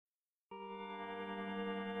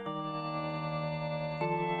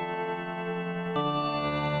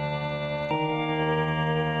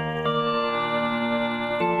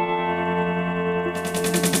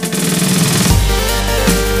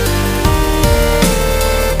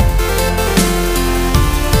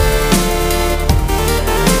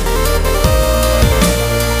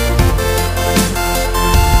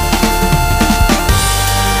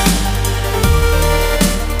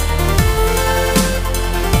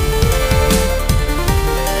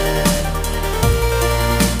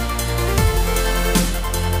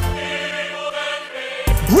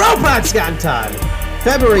right, Scott and Todd.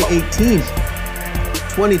 February 18th,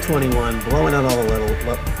 2021. Blowing out all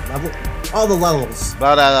the levels.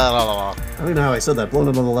 I don't even know how I said that. Blowing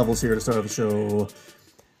out all the levels here to start off the show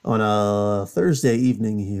on a Thursday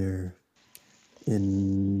evening here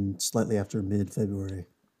in slightly after mid-February.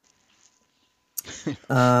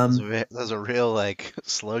 That's a real, like,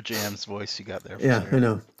 slow jams voice you got there. Yeah, I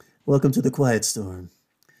know. Welcome to the quiet storm.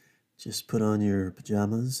 Just put on your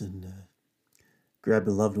pajamas and grab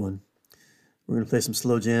your loved one. We're going to play some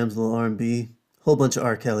slow jams, a little R&B, whole bunch of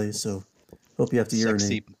R. Kelly, so hope you have to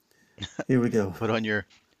urinate. Here we go. Put on your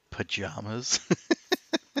pajamas.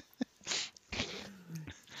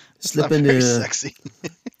 Slip into sexy.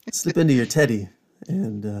 Slip into your teddy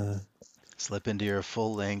and slip into your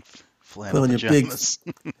full-length flannel pajamas.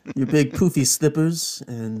 Your big poofy slippers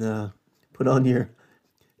and put on your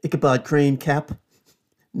Ichabod Crane cap,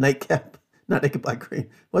 nightcap. Not Ichabod Crane.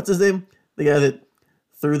 What's his name? The guy that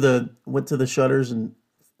went to the shutters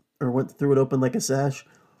or threw it open like a sash.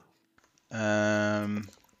 It's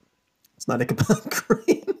not Ichabod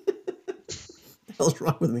Crane. What the hell's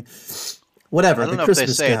wrong with me? Whatever. I don't know if they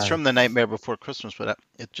say it's from The Nightmare Before Christmas, but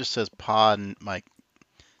it just says Pa and Mike.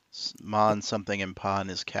 Ma and something and Pa and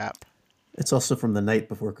his cap. It's also from The Night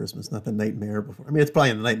Before Christmas, not The Nightmare Before. I mean, it's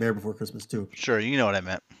probably in The Nightmare Before Christmas too. Sure, you know what I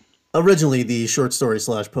meant. Originally, the short story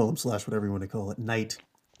 / poem / whatever you want to call it, Night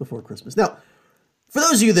Before Christmas. Now, for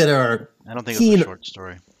those of you that are I don't think it's a short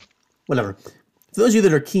story. Whatever. For those of you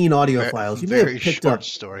that are keen audiophiles, you may have picked up. Very short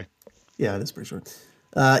story. Yeah, it is pretty short.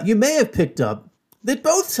 You may have picked up that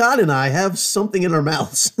both Todd and I have something in our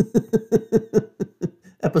mouths.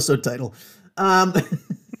 Episode title.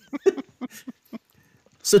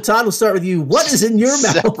 So Todd, we'll start with you. What is in your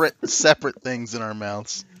mouth? Separate things in our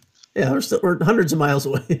mouths. Yeah, we're hundreds of miles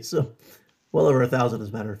away, so well over 1,000 as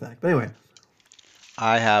a matter of fact. But anyway.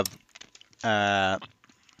 I have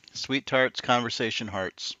Sweet Tarts Conversation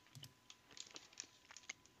Hearts.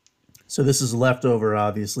 So this is leftover,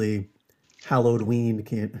 obviously. Halloween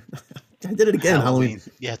candy. I did it again. Halloween.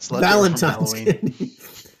 Yeah, it's leftover Valentine's from candy.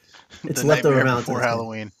 It's leftover Valentine's before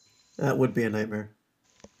Halloween. That would be a nightmare.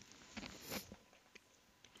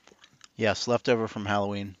 Yes, leftover from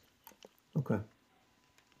Halloween. Okay.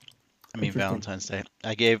 I mean Valentine's Day.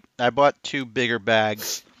 I bought 2 bigger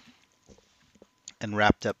bags and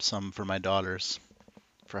wrapped up some for my daughters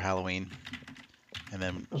for Halloween. And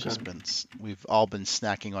then we've all been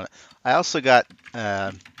snacking on it. I also got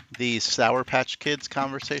these Sour Patch Kids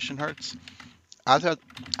Conversation Hearts. I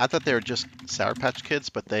thought they were just Sour Patch Kids,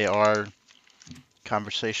 but they are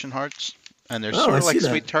Conversation Hearts, and they're sort of like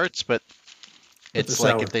Sweet Tarts, but it's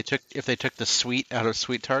like sour. if they took the sweet out of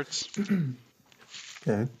Sweet Tarts.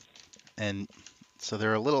 Okay. And so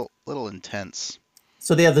they're a little intense.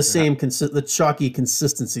 So they have the same the chalky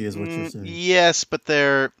consistency, is what you're saying. Yes, but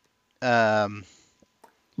they're bruh?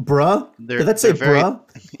 Did that say bruh?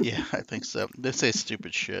 Yeah, I think so. They say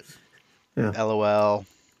stupid shit. Yeah. LOL.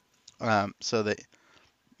 So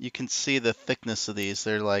you can see the thickness of these.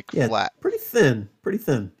 They're like flat. Pretty thin.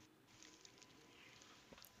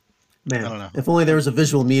 Man, I don't know. If only there was a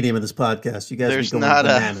visual medium in this podcast, you guys would go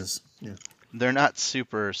bananas. Yeah. They're not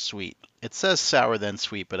super sweet. It says sour then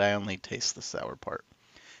sweet, but I only taste the sour part.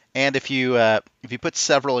 And if you put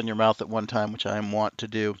several in your mouth at one time, which I want to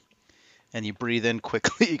do, and you breathe in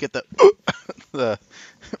quickly, you get the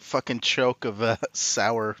fucking choke of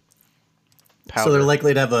sour powder. So they're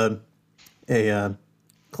likely to have a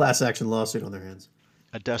class action lawsuit on their hands.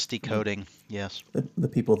 A dusty coating, yes. The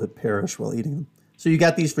people that perish while eating them. So you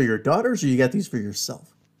got these for your daughters, or you got these for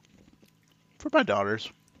yourself? For my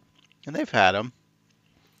daughters, and they've had them.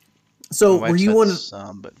 So were you one of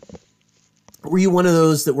some, but were you one of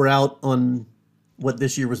those that were out on what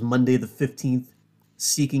this year was Monday the 15th,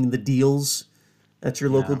 seeking the deals at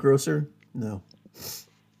your local grocer? No.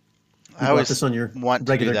 I always this on your want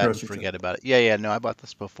to regular do that and grocery forget about it. Yeah, no, I bought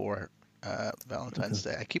this before Valentine's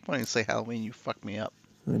Day. I keep wanting to say Halloween. You fuck me up.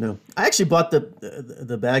 I know. I actually bought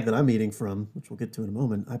the bag that I'm eating from, which we'll get to in a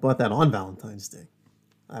moment. I bought that on Valentine's Day.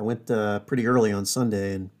 I went pretty early on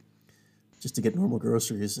Sunday and just to get normal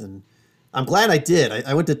groceries, and I'm glad I did.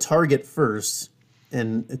 I went to Target first,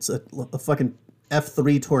 and it's a fucking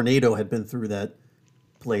F3 tornado had been through that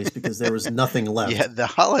place because there was nothing left. Yeah, the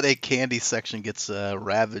holiday candy section gets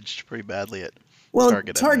ravaged pretty badly at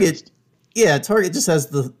Target. Target just has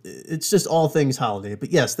it's just all things holiday.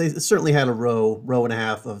 But yes, they certainly had a row and a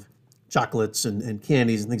half of chocolates and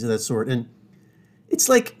candies and things of that sort. And it's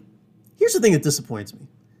like, here's the thing that disappoints me.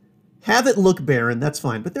 Have it look barren, that's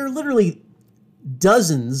fine. But there are literally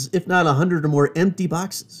dozens, if not 100 or more, empty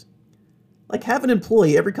boxes Like have an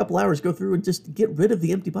employee every couple hours go through and just get rid of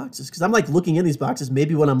the empty boxes. Because I'm like looking in these boxes.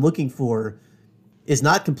 Maybe what I'm looking for is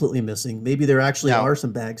not completely missing. Maybe there actually Now, are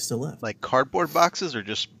some bags still left. like cardboard boxes or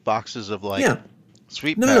just boxes of like Yeah.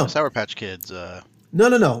 No, no, no. Sour Patch Kids? No,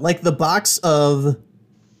 no, no. Like the box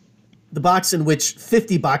in which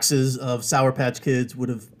 50 boxes of Sour Patch Kids would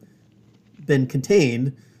have been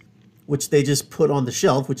contained, which they just put on the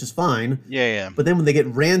shelf, which is fine. Yeah, yeah. But then when they get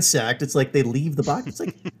ransacked, it's like they leave the box. It's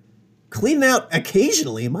like clean it out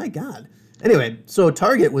occasionally. My God. Anyway, so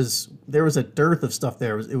Target there was a dearth of stuff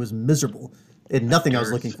there. It was miserable. It had nothing I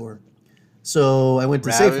was looking for. So I went to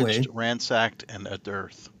Ravaged, Safeway. Ransacked, and a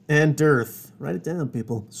dearth. And dearth. Write it down,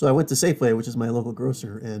 people. So I went to Safeway, which is my local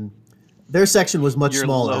grocer, and their section was much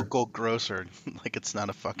smaller. Your local grocer, like it's not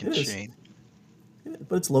a fucking chain. Yeah,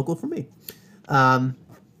 but it's local for me.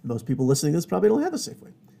 Most people listening to this probably don't have a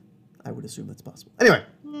Safeway. I would assume that's possible. Anyway,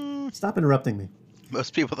 stop interrupting me.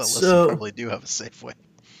 Most people that listen probably do have a Safeway.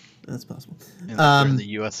 That's possible. In the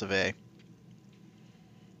US of A.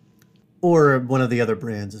 Or one of the other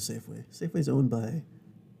brands of Safeway. Safeway's owned by,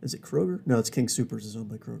 is it Kroger? No, it's King Soopers is owned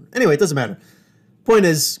by Kroger. Anyway, it doesn't matter. Point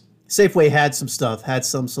is, Safeway had some stuff, had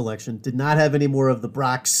some selection, did not have any more of the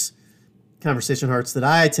Brock's Conversation Hearts that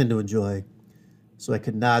I tend to enjoy. So I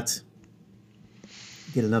could not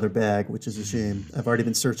get another bag, which is a shame. I've already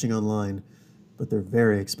been searching online, but they're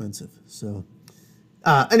very expensive. So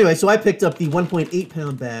anyway, so I picked up the 1.8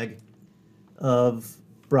 pound bag of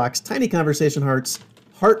Brock's Tiny Conversation Hearts,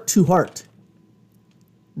 Heart to Heart.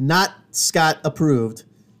 Not Scott approved,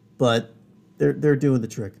 but they're doing the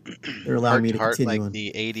trick. They're allowing me to continue like on.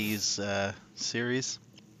 The 80s series?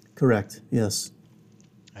 Correct, yes.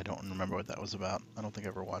 I don't remember what that was about. I don't think I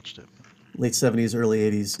ever watched it. Late 70s, early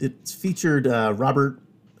 80s. It's featured Robert,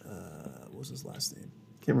 what was his last name?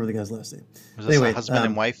 Can't remember the guy's last name. Was this a husband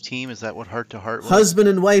and wife team? Is that what Heart to Heart was? Husband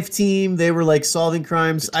and wife team. They were like solving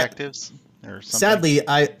crimes. Detectives or something?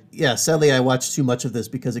 Sadly, I watched too much of this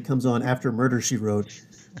because it comes on after Murder, She Wrote,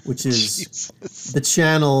 which is the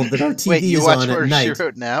channel that our TV is on at night. She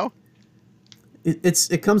Wrote now?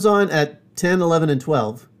 It comes on at 10, 11, and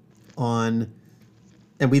 12 on...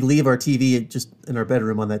 And we leave our TV just in our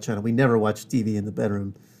bedroom on that channel. We never watch TV in the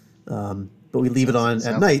bedroom, but we leave it on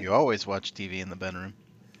at night. Like you always watch TV in the bedroom.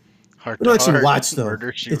 We don't actually watch though.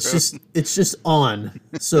 It's just on.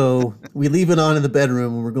 So we leave it on in the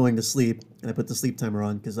bedroom when we're going to sleep, and I put the sleep timer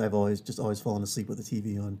on because I've always fallen asleep with the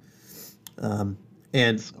TV on.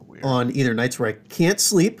 And so on either nights where I can't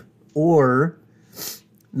sleep or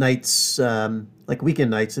nights like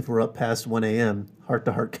weekend nights if we're up past 1 a.m. Heart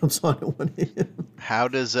to Heart comes on at 1 a.m. How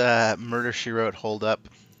does Murder, She Wrote hold up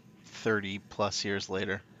 30 plus years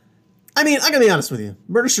later? I mean, I'm going to be honest with you.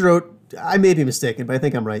 Murder, She Wrote, I may be mistaken, but I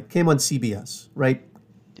think I'm right, came on CBS, right?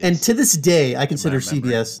 Yes. And to this day, I consider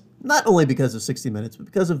CBS, not only because of 60 Minutes, but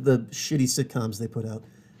because of the shitty sitcoms they put out,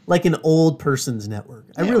 like an old person's network.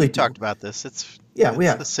 Yeah, I really talked about this. It's the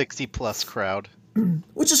 60-plus crowd.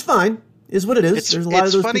 Which is fine, is what it is. There's a lot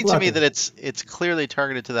of those funny people to me out there. that it's clearly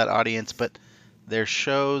targeted to that audience, but their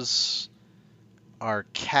shows are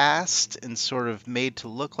cast and sort of made to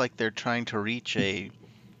look like they're trying to reach a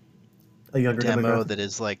younger demo that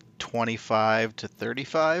is like 25 to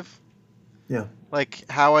 35. Yeah. Like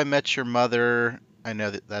How I Met Your Mother. I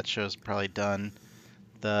know that show's probably done.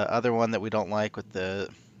 The other one that we don't like with the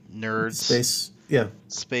nerds.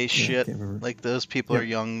 Space shit. Like those people are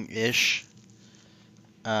young-ish.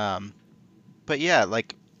 But yeah,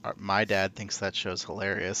 like my dad thinks that show's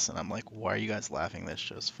hilarious, and I'm like, why are you guys laughing? This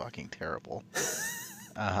show's fucking terrible.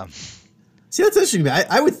 See, that's interesting to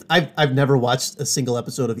me. I've never watched a single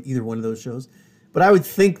episode of either one of those shows, but I would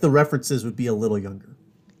think the references would be a little younger.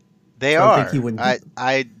 They are. I think he wouldn't.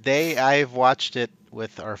 I've watched it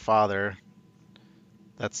with our father.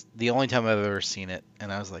 That's the only time I've ever seen it,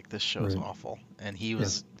 and I was like, this show's awful. And he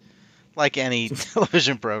was, like any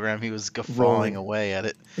television program, he was guffawing away at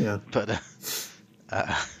it. Yeah. But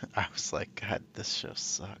I was like, God, this show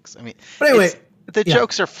sucks. I mean, but anyway, the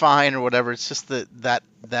jokes are fine or whatever. It's just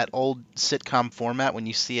that old sitcom format. When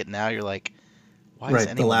you see it now, you're like, why is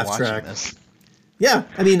anyone watching this? Yeah,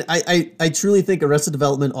 I mean, I truly think Arrested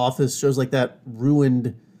Development, Office, shows like that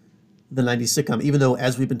ruined the 90s sitcom, even though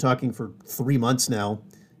as we've been talking for 3 months now,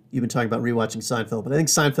 you've been talking about rewatching Seinfeld. But I think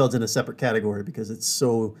Seinfeld's in a separate category because it's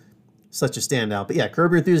such a standout. But yeah,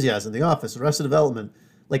 Curb Your Enthusiasm, The Office, Arrested Development,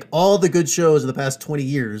 like all the good shows of the past 20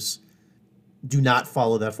 years do not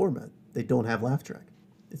follow that format. They don't have laugh track.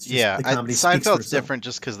 It's just the comedy Seinfeld's different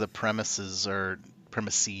just because the premises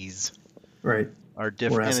right are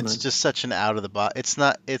different, and it's just such an out of the box. It's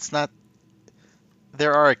not.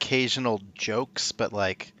 There are occasional jokes, but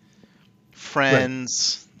like Right.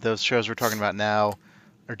 Friends, those shows we're talking about now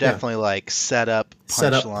are Yeah. definitely like setup,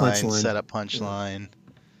 Set up punchline, punchline. setup, Yeah. punchline,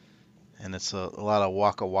 and it's a lot of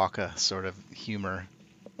waka waka sort of humor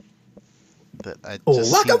that I Oh,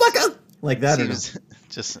 just waka waka, like that or no? seems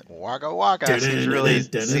just waka waka seems really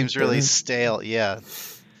Dun-dun-dun-dun-dun-dun. stale. Yeah.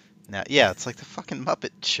 Now, yeah, it's like the fucking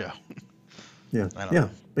Muppet Show. Yeah. I don't Yeah. know.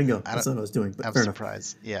 Bingo. I That's don't. what I was doing, but I'm fair enough.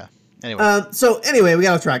 surprised. Yeah. Anyway, So anyway, we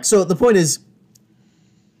got off track. So the point is,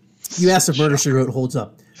 you asked if Murder She shocker. Wrote holds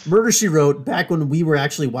up. Murder She Wrote, back when we were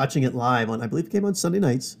actually watching it live on, I believe it came on Sunday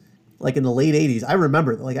nights, like in the late '80s. I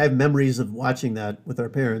remember, like I have memories of watching that with our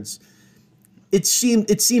parents. It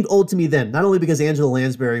seemed old to me then, not only because Angela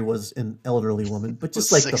Lansbury was an elderly woman, but It was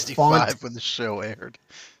just like the font. 65 when the show aired.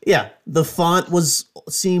 Yeah, the font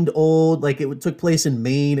seemed old. Like it took place in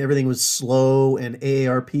Maine. Everything was slow and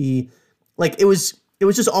AARP. Like it was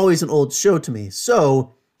just always an old show to me.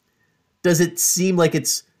 So does it seem like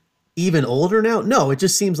it's even older now? No, it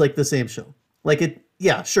just seems like the same show. Like it.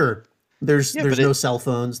 Yeah, sure. There's Yeah, there's but no cell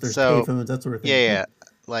phones. There's so payphones. That sort of yeah, thing. But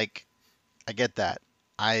yeah. Like I get that.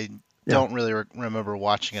 I yeah, don't really remember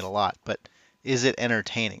watching it a lot, but is it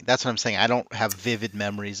entertaining? That's what I'm saying. I don't have vivid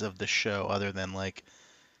memories of the show other than like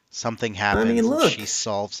something I mean, happens and she look.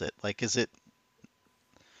 solves it. Like,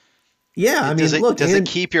 Yeah, I does mean, it look, does it and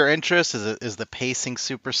keep your interest? Is the pacing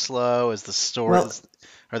super slow? Is the story well,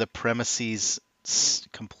 are the premises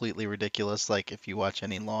completely ridiculous? Like if you watch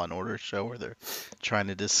any Law and Order show where they're trying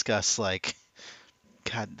to discuss like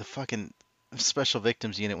God, the fucking special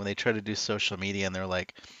victims unit when they try to do social media and they're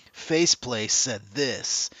like, Faceplay said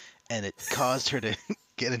this and it caused her to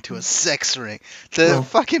get into a sex ring. The well,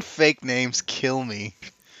 fucking fake names kill me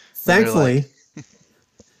when they're like, thankfully,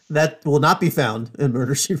 that will not be found in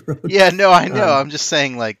Murder She Wrote. yeah, no, I know. Um, I'm just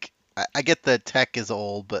saying, like, I get the tech is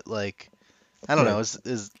old, but like, I don't know. right.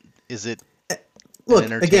 Is it an Look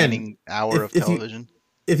again. entertaining hour If of if you television?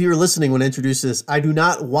 if you were listening when I introduced this, I do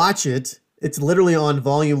not watch it. It's literally on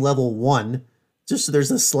volume level 1, just so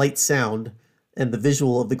there's a slight sound and the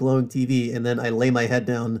visual of the glowing TV, and then I lay my head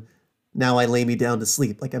down. Now I lay me down to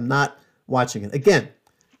sleep. Like I'm not watching it. Again,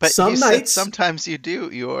 But you some said nights sometimes you do.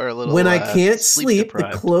 You are a when little I can't sleep sleep, the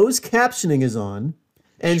deprived. closed captioning is on,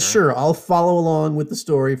 and Sure. sure, I'll follow along with the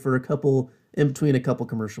story for a couple in between a couple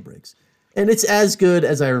commercial breaks. And it's as good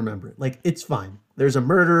as I remember it. Like it's fine. There's a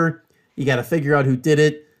murder. You got to figure out who did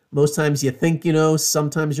it. Most times you think you know,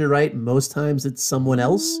 sometimes you're right, most times it's someone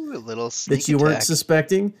else Ooh, a little that sneak you weren't attack.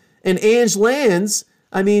 suspecting. And Ange Lands,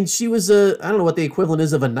 I mean, she was I don't know what the equivalent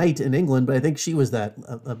is of a knight in England, but I think she was that,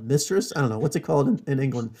 a mistress? I don't know. What's it called in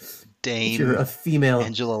England if you're Dame a female?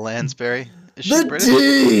 Angela Lansbury. Is she The British?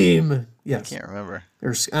 Dame! I Yes. can't remember.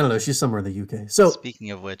 Or, I don't know. She's somewhere in the UK. So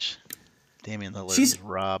Speaking of which, Damian Lillard she's, was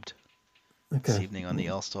robbed this okay. evening on the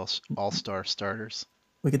All-Star starters.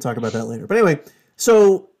 We can talk about that later. But anyway,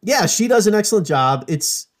 so yeah, she does an excellent job.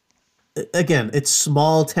 Again, it's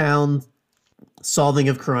small town solving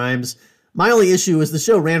of crimes. My only issue is the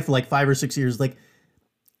show ran for like 5 or 6 years. Like,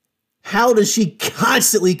 how does she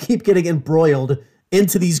constantly keep getting embroiled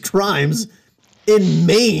into these crimes in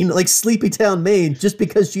Maine, like Sleepy Town, Maine, just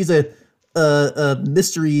because she's a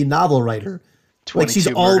mystery novel writer? Like she's 22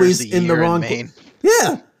 murders always a in the year in wrong. Maine.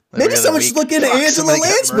 Yeah, maybe Every other someone should week. look into Fuck, Angela somebody got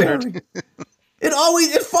Lansbury. murdered.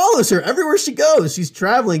 It follows her everywhere she goes. She's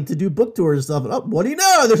traveling to do book tours and stuff. And, oh, what do you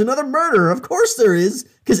know? There's another murder. Of course there is,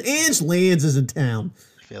 because Ange Lands is in town.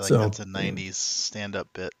 I feel like So that's a 90s stand-up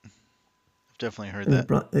bit. I've definitely heard it,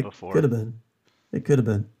 that it before. could have been. It could have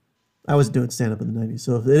been. I was doing stand up in the '90s,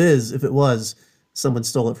 so if it was, someone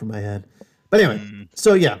stole it from my head. But anyway,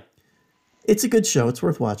 so yeah, it's a good show. It's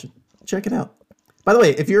worth watching. Check it out. By the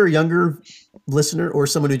way, if you're a younger listener or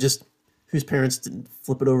someone whose parents didn't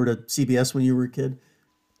flip it over to CBS when you were a kid,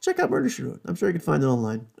 check out Murder She Wrote. I'm sure you can find it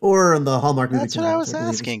online or on the Hallmark movie That's what channel, I which was I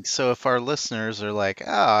believe is. asking. So if our listeners are like,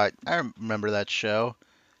 oh, I remember that show,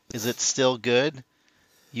 is it still good?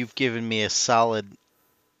 You've given me a solid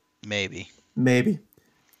maybe. Maybe.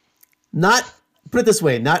 Not, put it this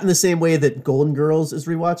way, not in the same way that Golden Girls is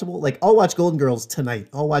rewatchable. Like, I'll watch Golden Girls tonight.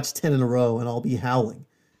 I'll watch 10 in a row and I'll be howling.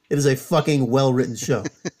 It is a fucking well-written show.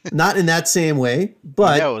 Not in that same way,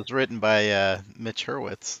 but You know, it was written by Mitch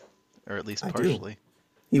Hurwitz, or at least I do. partially.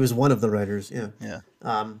 He was one of the writers, yeah. Yeah.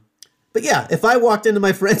 But yeah, if I walked into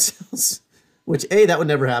my friend's house, which that would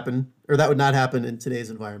never happen, or that would not happen in today's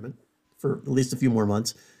environment for at least a few more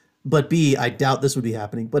months. But B, I doubt this would be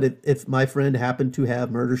happening. But if my friend happened to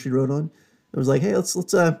have Murder She Wrote on, it was like, hey, let's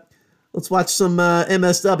watch some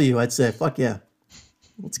MSW. I'd say, fuck yeah,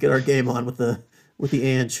 let's get our game on with the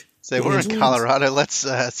Ange. Say we're in Colorado. Let's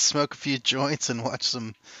smoke a few joints and watch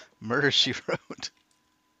some Murder She Wrote.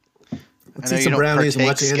 Let's I know eat you some don't brownies and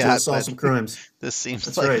partake, watch Angela Scott, solve but some crimes. this seems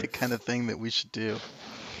That's like right. the kind of thing that we should do.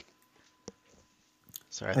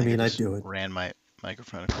 Sorry, I I think I mean, I'd just do it. ran my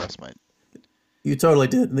microphone across my. You totally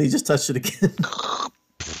did. And then you just touched it again.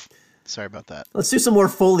 Sorry about that, Let's do some more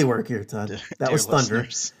Foley work here, Todd. That dear was thunder.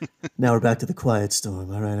 listeners. Now we're back to the quiet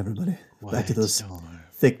storm. All right, everybody. Back to Quiet those storm.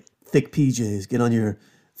 thick PJs. Get on your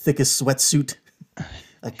thickest sweatsuit,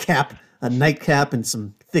 a cap, a nightcap, and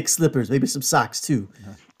some thick slippers. Maybe some socks too.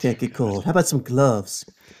 Oh, Can't dear get God. cold. How about some gloves?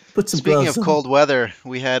 Put some Speaking gloves of on. cold weather,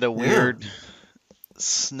 we had a Yeah. weird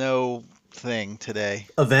snow thing today.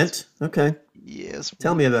 Event. Okay. Yes,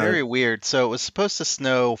 Tell me about very it. weird. So it was supposed to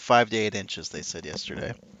snow 5 to 8 inches, they said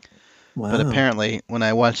yesterday. But Wow. apparently, when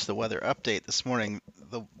I watched the weather update this morning,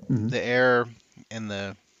 the Hmm. the air in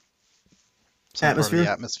the some part of the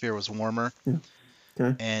Atmosphere. atmosphere was warmer, Yeah.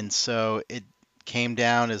 Okay. and so it came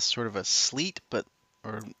down as sort of a sleet, but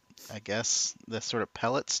or I guess the sort of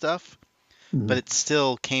pellet stuff. Hmm. But it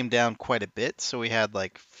still came down quite a bit. So we had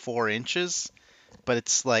like 4 inches, but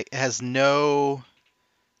it's like it has no.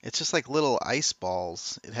 It's just like little ice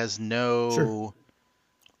balls. It has Sure. no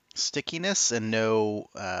stickiness and no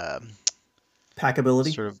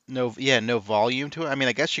Packability. sort of no volume to it. I mean,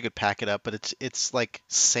 I guess you could pack it up, but it's like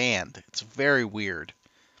sand. It's very weird.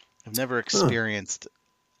 I've never Huh. experienced Is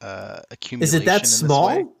it that accumulation in this way.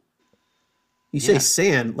 small? You say Yeah.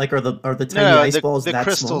 sand, like are the tiny No, ice balls the that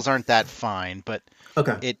crystals small? aren't that fine, but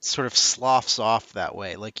Okay. it sort of sloughs off that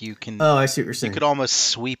way. Like Oh, I see what you're you saying. could almost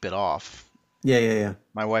sweep it off. Yeah, yeah, yeah.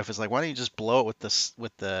 My wife was like, "Why don't you just blow it with this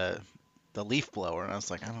with the leaf blower?" And I was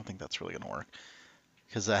like, "I don't think that's really gonna work."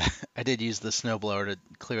 Because I did use the snowblower to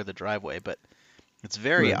clear the driveway, but it's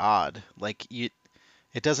very Right. odd.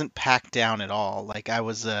 It doesn't pack down at all. Like I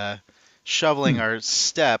was shoveling Hmm. our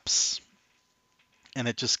steps, and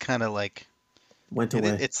it just kind of like Went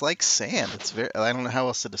away. it's like sand. It's very I don't know how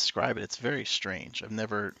else to describe it. It's very strange. I've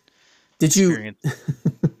never Did you? experienced,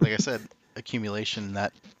 like I said, accumulation in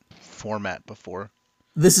that format before.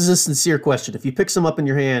 This is a sincere question. If you pick some up in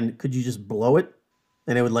your hand, could you just blow it,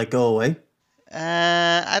 and it would like go away?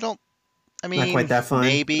 I don't. I Not quite mean, that fine.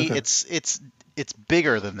 maybe Okay. it's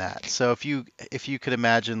bigger than that. So if you could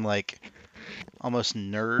imagine like almost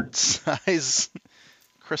nerd size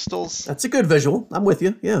crystals, That's a good visual. I'm with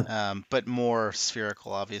you. Yeah. but more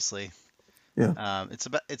spherical, obviously. Yeah.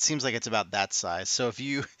 It seems like it's about that size. So if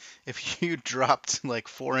you dropped like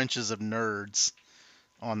 4 inches of nerds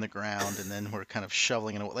on the ground and then we're kind of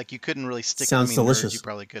shoveling it, like you couldn't really stick. I Sounds mean, nerds you delicious.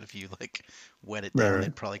 probably could if you like wet it Right. down. Right.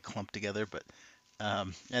 They'd probably clump together, but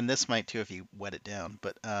and this might too if you wet it down.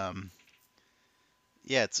 But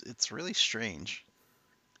yeah, it's really strange.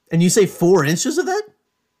 And you say 4 inches of that?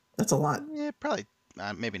 That's a lot. Yeah, probably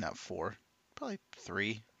maybe not four, probably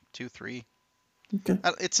three, two, three. Okay.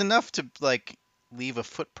 It's enough to like leave a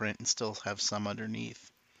footprint and still have some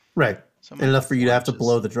underneath. Right. So it And might be enough for you four to have to inches.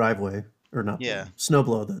 blow the driveway, or not blow, Yeah, snow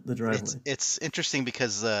blow the it's driveway. it's interesting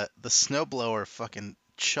because the snowblower fucking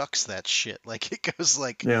chucks that shit. Like it goes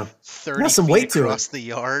like Yeah. It 30 has some feet weight to it. across the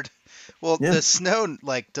yard. Well, Yeah. the snow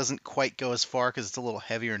like doesn't quite go as far because it's a little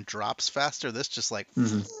heavier and drops faster. This just like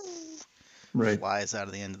Hmm. Right. flies out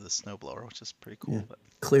of the end of the snowblower, which is pretty Yeah. cool. But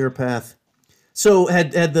Clear path. So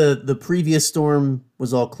had the previous storm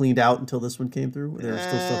was all cleaned out until this one came through? Or there was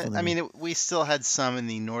still stuff on I the. mean, we still had some in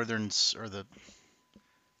the or the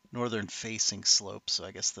northern facing slopes, so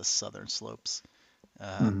I guess the southern slopes.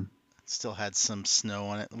 Uh, Hmm. Still had some snow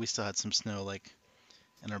on it. We still had some snow like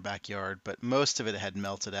in our backyard, but most of it had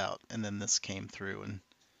melted out, and then this came through and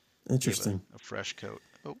gave Interesting. a fresh coat.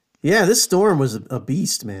 Oh, Yeah, this storm was a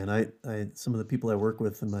beast, man. I some of the people I work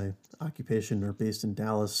with in my occupation are based in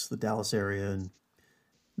Dallas, the Dallas area, and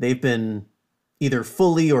they've been either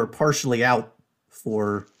fully or partially out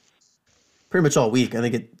for pretty much all week. I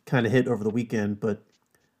think it kind of hit over the weekend, but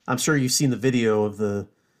I'm sure you've seen the video of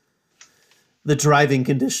the driving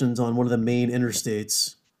conditions on one of the main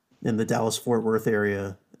interstates in the Dallas Fort Worth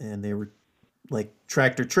area, and they were like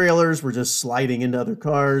tractor trailers were just sliding into other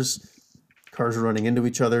cars. Cars were running into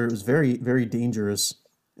each other. It was very, very dangerous.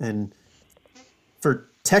 And for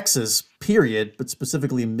Texas, period, but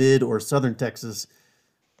specifically mid or southern Texas,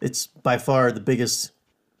 it's by far the biggest,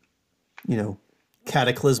 you know,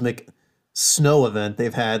 cataclysmic snow event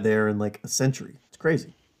they've had there in like a century. It's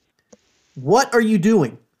crazy. What are you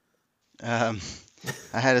doing? um,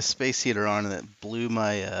 I had a space heater on and it blew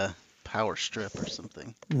my power strip or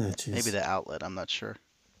something. Oh, Maybe jeez. the outlet. I'm not sure.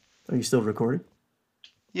 Are you still recording?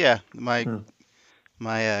 Yeah, my Oh.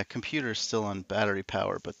 my computer's still on battery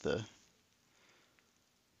power, but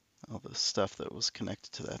all the stuff that was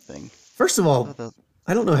connected to that thing. First of Oh, all, the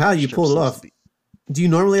I don't know how power you strip pulled it seems to off. be. Do you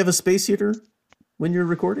normally have a space heater when you're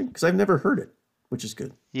recording? Because I've never heard it, which is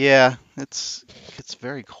good. Yeah, it's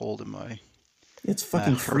very cold in my It's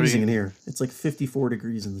fucking freezing in room. here. It's like 54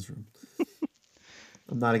 degrees in this room.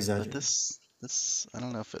 I'm not But exaggerating. this I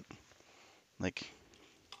don't know if it like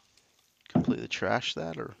completely trashed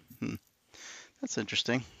that or that's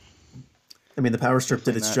interesting. I mean, the power strip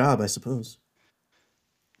did Definitely its not. job, I suppose.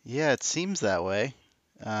 Yeah, it seems that way.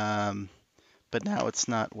 Um, but now it's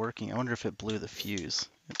not working. I wonder if it blew the fuse.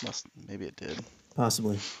 It must, maybe it did.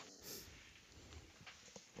 Possibly.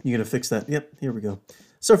 You gonna fix that? Yep, here we go.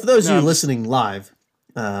 So for those of No, you I'm just listening live,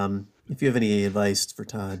 if you have any advice for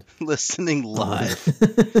Todd listening on live.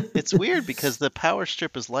 whether It's weird because the power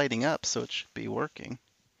strip is lighting up, so it should be working.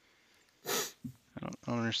 I don't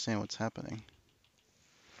understand what's happening.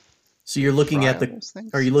 So you're looking Fry at on the those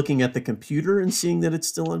are you things? looking at the computer and seeing that it's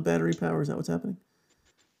still on battery power? Is that what's happening?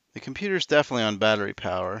 The computer's definitely on battery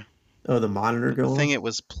power, Oh, the monitor but the go thing off? it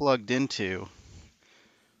was plugged into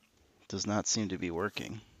does not seem to be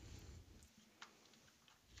working.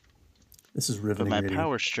 This is But riveting my radio.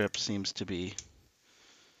 power strip seems to be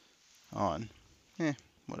on.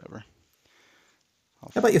 Whatever.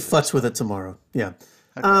 I'll How about you fix futz with that. it tomorrow? Yeah.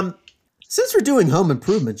 Okay. Um, since we're doing home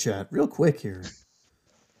improvement chat, real quick here,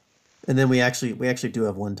 and then we actually do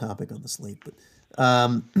have one topic on the slate. But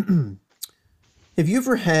have you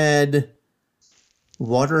ever had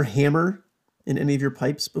water hammer in any of your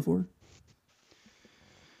pipes before?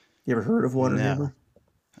 You ever heard of water No. hammer?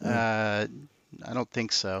 Oh. Uh, I don't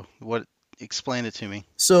think so. What? Explain it to me.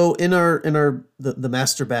 So in our the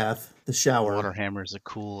master bath, the shower. Water Hammer is a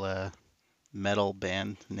cool metal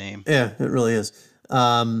band name. Yeah, it really is.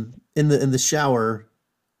 In the shower,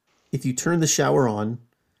 if you turn the shower on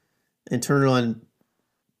and turn it on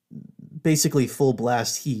basically full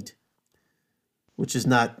blast heat, which is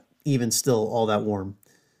not even still all that warm.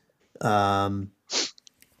 Um, Why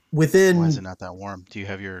is it within not that warm? Do you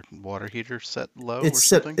have your water heater set low it's or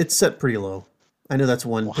set something? it's set pretty low. I know that's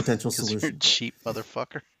one Why? potential Because you're a solution. cheap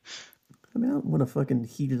motherfucker. I mean, I don't want to fucking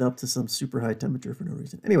heat it up to some super high temperature for no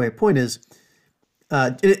reason. Anyway, point is, by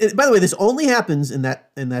the way, this only happens in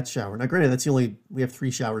that shower. Now, granted, that's the only we have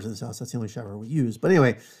 3 showers in this house. That's the only shower we use. But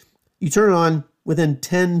anyway, you turn it on within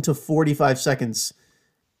 10 to 45 seconds.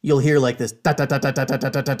 You'll hear like this. Dot, dot, dot, dot, dot, dot,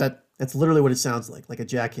 dot, dot, dot. That's literally what it sounds like a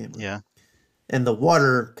jackhammer. Yeah, And the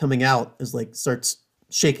water coming out is like starts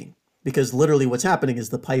shaking because literally what's happening is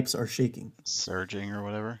the pipes are shaking. surging or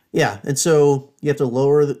whatever. Yeah, and so you have to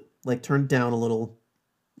lower like turn it down a little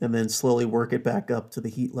and then slowly work it back up to the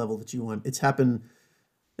heat level that you want. It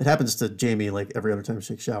happens to Jamie like every other time she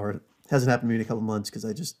takes a shower. It hasn't happened to me in a couple months because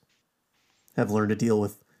I just have learned to deal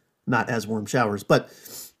with not as warm showers.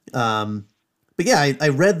 Um, but yeah, I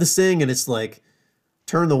read this thing and it's like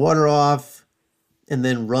turn the water off and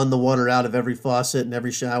then run the water out of every faucet and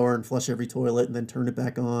every shower and flush every toilet and then turn it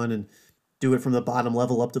back on and do it from the bottom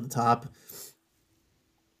level up to the top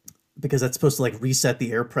because that's supposed to like reset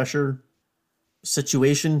the air pressure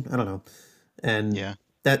situation. I don't know. And Yeah.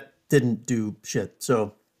 that didn't do shit.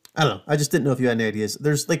 So I don't know. I just didn't know if you had any ideas.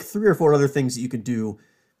 There's like 3 or 4 other things that you could do,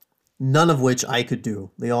 none of which I could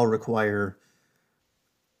do. They all require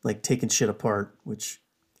like taking shit apart, which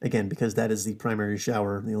again, because that is the primary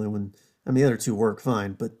shower, the only one. I mean, the other two work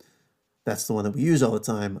fine, but that's the one that we use all the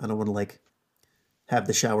time. I don't want to like have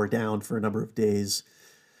the shower down for a number of days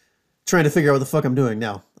trying to figure out what the fuck I'm doing.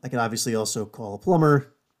 Now, I could obviously also call a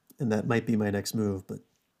plumber, and that might be my next move, but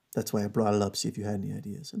that's why I brought it up, see if you had any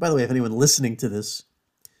ideas. And by the way, if anyone listening to this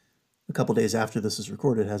a couple days after this is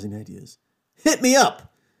recorded has any ideas, hit me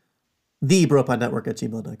up,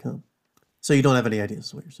 thebropodnetwork@gmail.com. So you don't have any ideas,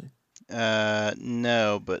 is what you're saying.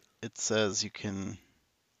 No, but it says you can.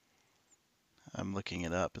 I'm looking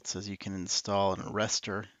it up. It says you can install an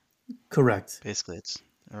arrestor. Correct. Basically, it's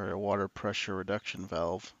or a water pressure reduction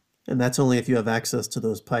valve. And that's only if you have access to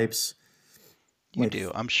those pipes. You Like,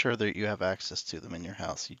 do. I'm sure that you have access to them in your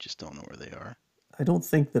house. You just don't know where they are. I don't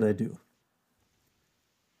think that I do.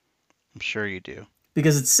 I'm sure you do.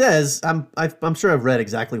 Because it says, I'm sure I've read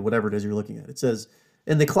exactly whatever it is you're looking at. It says,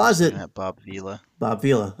 in the Looking closet, at Bob Vila. Bob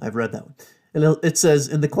Vila, I've read that one. And it says,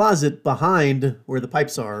 in the closet behind where the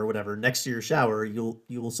pipes are or whatever, next to your shower, you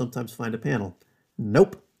will sometimes find a panel.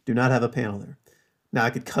 Nope, do not have a panel there. Now, I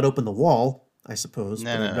could cut open the wall, I suppose,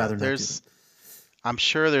 No, but no, I'd no. rather not do that. I'm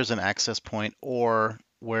sure there's an access point or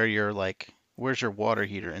where you're like, where's your water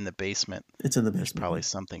heater in the basement? It's in the There's basement. probably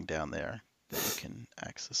something down there that you can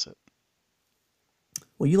access it.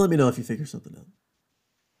 Well, you let me know if you figure something out.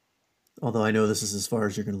 Although I know this is as far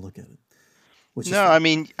as you're going to look at it. Which is No, fine. I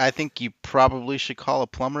mean, I think you probably should call a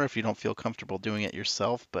plumber if you don't feel comfortable doing it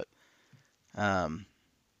yourself, but um,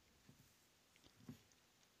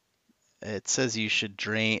 it says you should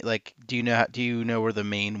drain. Like, do you know where the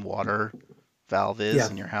main water valve is Yeah,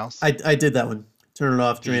 in your house? I did that one. Turn it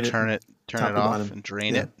off, Did you drain it, turn top it to off bottom. and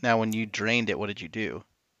drain Yeah, it? Now, when you drained it, what did you do?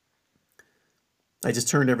 I just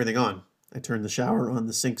turned everything on. I turned the shower on,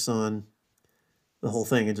 the sinks on, the whole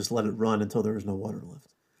thing, and just let it run until there was no water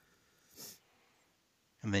left.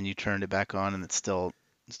 And then you turned it back on, and still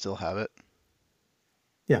have it.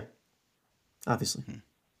 Yeah, obviously. Hmm.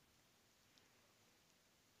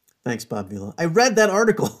 Thanks, Bob Vila. I read that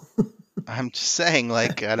article. I'm just saying,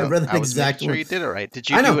 like, I read that I was making exact sure one. you did it right. Did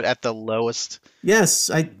you I do know. it at the lowest? Yes,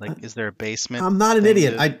 Like, is there a basement I'm not an thing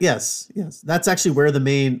idiot. to? Yes. That's actually where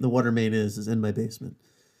the water main is in my basement.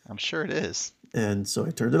 I'm sure it is. And so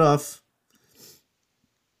I turned it off,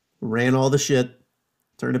 ran all the shit,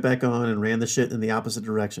 turned it back on, and ran the shit in the opposite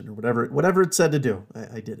direction or whatever it said to do.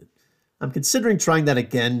 I did it. I'm considering trying that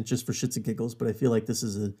again just for shits and giggles, but I feel like this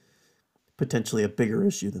is potentially a bigger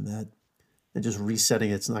issue than that. And just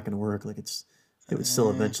resetting it's not going to work. Like it would still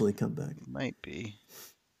eventually come back. Might be.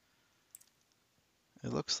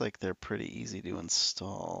 It looks like they're pretty easy to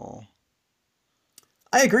install.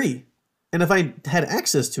 I agree. And if I had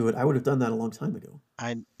access to it, I would have done that a long time ago.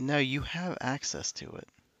 I know you have access to it.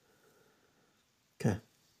 Okay.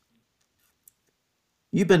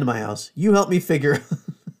 You've been to my house. You helped me figure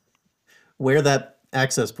where that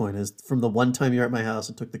access point is from the one time you were at my house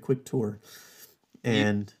and took the quick tour.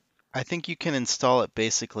 And I think you can install it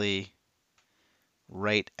basically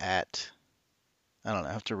right at, I don't know,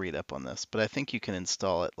 I have to read up on this, but I think you can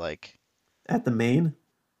install it like at the main?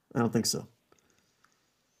 I don't think so.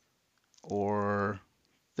 Or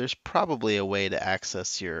there's probably a way to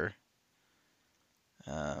access your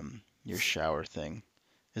shower thing.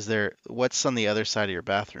 What's on the other side of your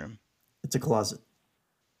bathroom? It's a closet.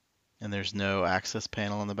 And there's no access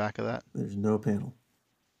panel on the back of that? There's no panel.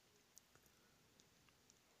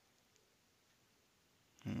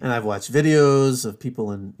 And I've watched videos of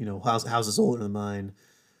people in, houses older than mine,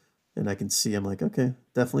 and I can see, I'm like, okay,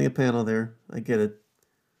 definitely a panel there. I get it.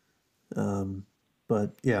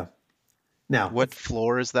 But yeah. Now, what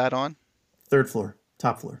floor is that on? Third floor,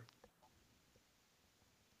 top floor.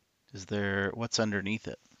 What's underneath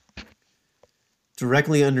it?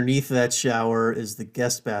 Directly underneath that shower is the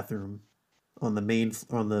guest bathroom on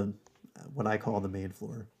what I call the main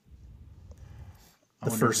floor. I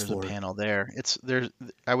wonder if there's a panel there.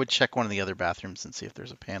 I would check one of the other bathrooms and see if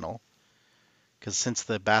there's a panel. Because since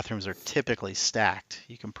the bathrooms are typically stacked,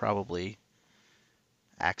 you can probably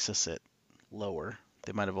access it lower.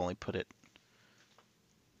 They might have only put it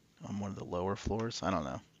on one of the lower floors. I don't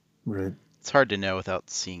know. Right. It's hard to know without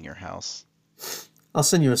seeing your house. I'll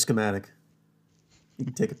send you a schematic. You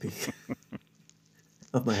can take a peek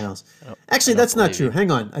of my house. Actually, that's not true. Hang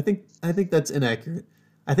on. I think that's inaccurate.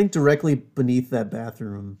 I think directly beneath that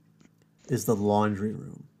bathroom is the laundry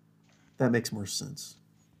room. That makes more sense.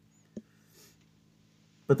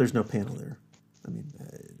 But there's no panel there. I mean,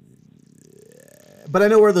 but I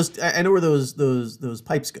know where those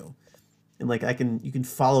pipes go, and like you can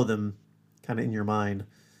follow them, kind of in your mind,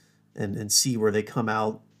 and see where they come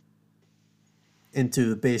out into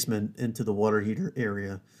the basement, into the water heater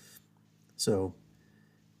area. So,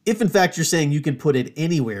 if in fact you're saying you can put it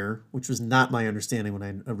anywhere, which was not my understanding when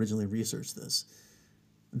I originally researched this,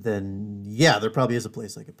 then yeah, there probably is a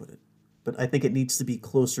place I could put it. But I think it needs to be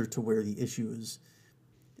closer to where the issue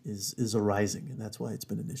is arising, and that's why it's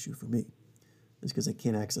been an issue for me. Is because I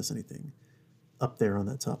can't access anything up there on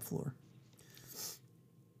that top floor.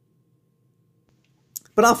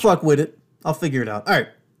 But I'll fuck with it. I'll figure it out. All right.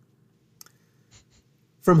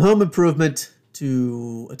 From home improvement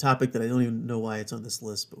to a topic that I don't even know why it's on this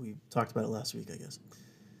list, but we talked about it last week, I guess.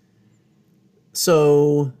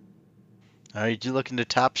 So... Are you looking to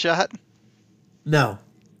Top Shot? No,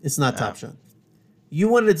 it's not Top Shot. You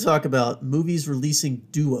wanted to talk about movies releasing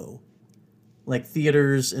duo, like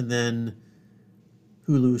theaters and then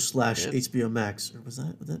Hulu / HBO Max. Or was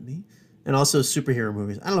that me? And also superhero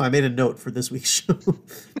movies. I don't know. I made a note for this week's show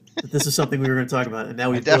that this is something we were going to talk about, and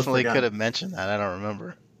now we definitely could have mentioned that. I don't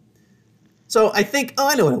remember. So I think,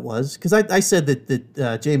 I know what it was, because I said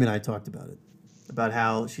that Jamie and I talked about it, about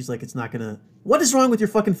how she's like, it's not going to... What is wrong with your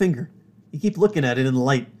fucking finger? You keep looking at it in the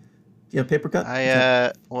light. Do you have paper cut?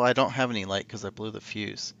 Well, I don't have any light because I blew the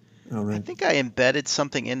fuse. Oh, right. I think I embedded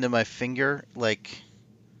something into my finger, like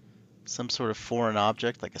some sort of foreign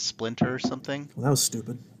object, like a splinter or something. Well, that was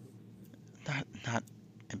stupid.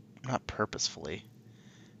 Not purposefully.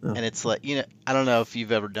 Oh. And it's like, I don't know if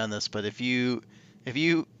you've ever done this, but if you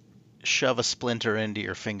shove a splinter into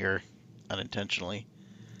your finger unintentionally,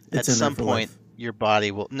 at some point your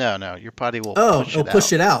body will push it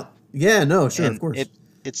out. It out. Yeah, no, sure, of course.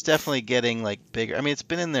 it's definitely getting like bigger. I mean, it's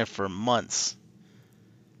been in there for months,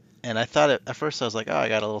 and I thought at first I was like, oh, I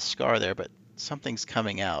got a little scar there, but something's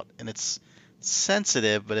coming out, and it's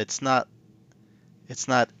sensitive, but it's not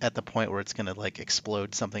at the point where it's gonna like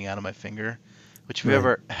explode something out of my finger. Which if you Right.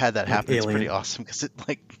 ever had that Like happen, it's pretty alien. awesome because it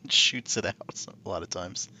like shoots it out a lot of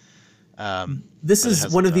times. This But it is one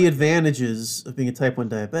hasn't of done the it. advantages of being a type 1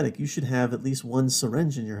 diabetic. You should have at least one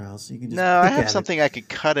syringe in your house so you can just No, I pick have at it. something I could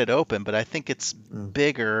cut it open, but I think it's Oh.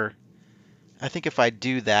 bigger. I think if I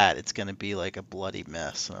do that, it's gonna be like a bloody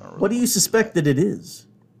mess, and I don't What really do you want to do suspect that. that it is?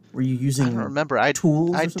 Were you I don't using remember. I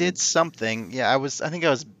tools I or something? did something. Yeah, I was. I think I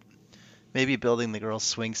was maybe building the girl's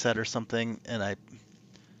swing set or something, and I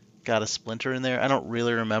got a splinter in there. I don't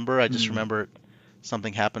really remember. I just Hmm. remember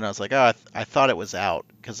something happened. I was like, oh, I thought it was out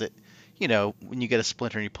because when you get a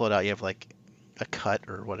splinter and you pull it out, you have like a cut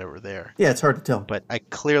or whatever there. Yeah, it's hard to tell. But I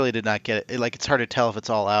clearly did not get it. Like it's hard to tell if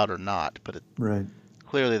it's all out or not. But Right.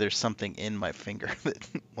 clearly there's something in my finger that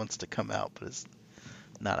wants to come out, but it's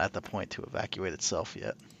not at the point to evacuate itself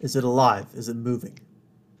yet. Is it alive? Is it moving?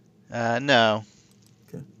 No,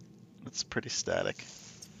 Okay, it's pretty static.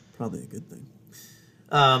 probably a good thing.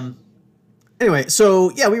 Um. Anyway,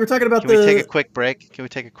 so yeah, we were talking about Can we take a the. quick break? Can we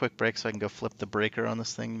take a quick break so I can go flip the breaker on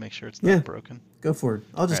this thing, make sure it's Yeah, not broken? go for it.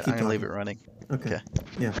 I'll All just right, I'm keep gonna leave talking. it running. Okay. Okay.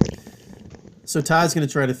 Yeah. So Todd's going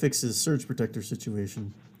to try to fix his surge protector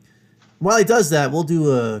situation. While he does that, we'll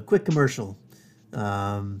do a quick commercial.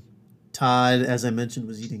 Um, Todd, as I mentioned,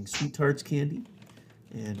 was eating Sweet Tarts candy,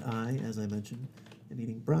 and I, as I mentioned, am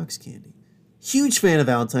eating Brock's candy. Huge fan of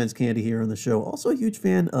Valentine's candy here on the show. Also a huge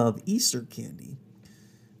fan of Easter candy,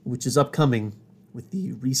 which is upcoming with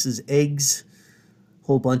the Reese's Eggs,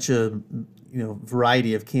 whole bunch of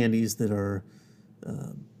variety of candies that are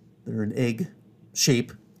an egg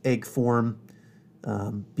shape, egg form,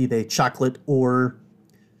 be they chocolate or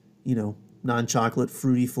non-chocolate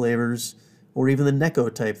fruity flavors, or even the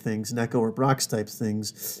Necco type things, Necco or Brock's type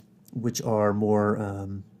things, which are more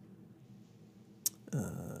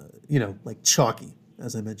like chalky,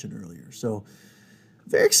 as I mentioned earlier. So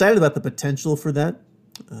very excited about the potential for that.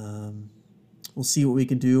 We'll see what we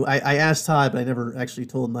can do. I asked Todd, but I never actually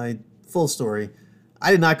told my full story.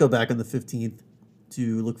 I did not go back on the 15th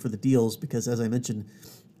to look for the deals because, as I mentioned,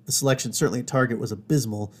 the selection certainly at Target was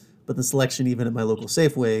abysmal, but the selection even at my local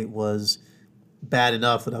Safeway was bad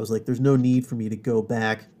enough that I was like, there's no need for me to go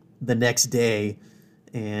back the next day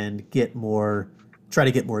and try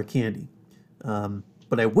to get more candy.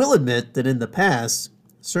 But I will admit that in the past,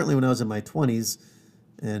 certainly when I was in my 20s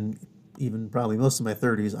and even probably most of my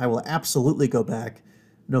 30s, I will absolutely go back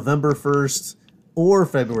November 1st or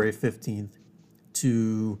February 15th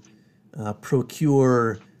to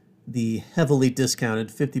procure the heavily discounted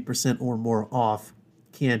 50% or more off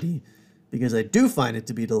candy because I do find it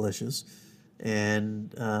to be delicious.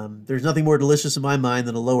 And there's nothing more delicious in my mind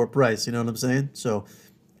than a lower price. You know what I'm saying? So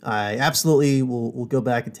I absolutely will go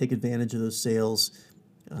back and take advantage of those sales.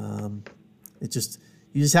 It just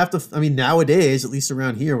you just have to. I mean, nowadays, at least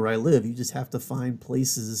around here where I live, you just have to find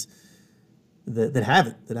places that have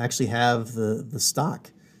it, that actually have the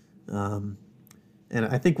stock. And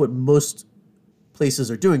I think what most places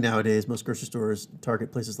are doing nowadays, most grocery stores,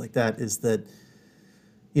 Target, places like that, is that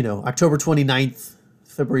October 29th,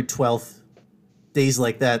 February 12th, days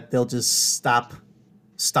like that, they'll just stop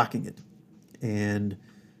stocking it, and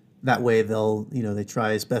that way they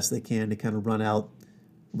try as best they can to kind of run out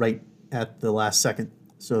right at the last second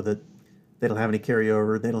so that they don't have any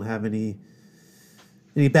carryover, they don't have any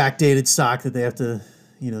backdated stock that they have to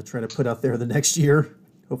try to put out there the next year.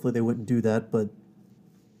 Hopefully they wouldn't do that, but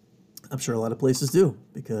I'm sure a lot of places do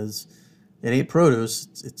because it ain't produce,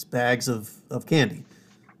 it's bags of candy.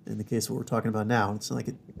 In the case of what we're talking about now, it's not like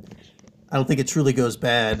I don't think it truly goes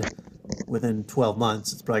bad within 12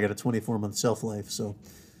 months. It's probably got a 24-month shelf life. So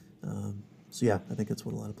yeah, I think that's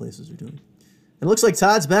what a lot of places are doing. And it looks like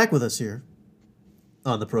Todd's back with us here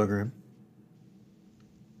on the program.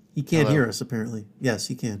 He can't Hello. hear us, apparently. Yes,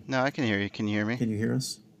 he can. No, I can hear you. Can you hear me? Can you hear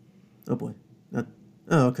us? Oh, boy. Not...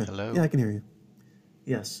 Oh, okay. Hello. Yeah, I can hear you.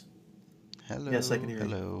 Yes. Hello. Yes, I can hear you.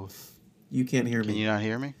 Hello. You can't hear Can me. you not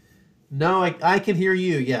hear me? No, I can hear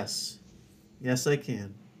you, yes. Yes, I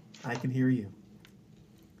can. I can hear you.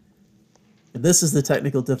 And this is the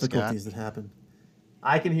technical Scott? difficulties that happen.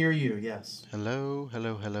 I can hear you, yes. Hello.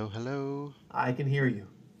 Hello. Hello. Hello. I can hear you.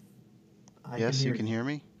 Yes, you can hear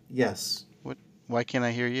me? Yes. What? Why can't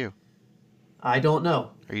I hear you? I don't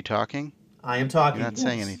know. Are you talking? I am talking. You're not yes.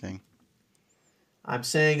 saying anything. I'm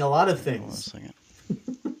saying a lot of Hold on a things. second.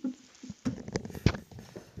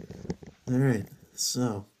 All right.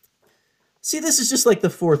 So, see, this is just like the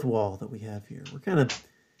fourth wall that we have here. We're kind of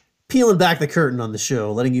peeling back the curtain on the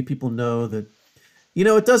show, letting you people know that,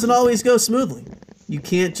 it doesn't always go smoothly. You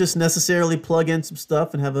can't just necessarily plug in some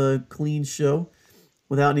stuff and have a clean show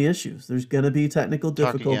without any issues. There's going to be technical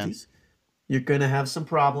Talk again. difficulties. You're going to have some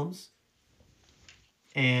problems.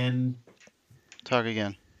 And Talk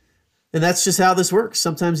again. that's just how this works.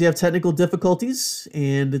 Sometimes you have technical difficulties,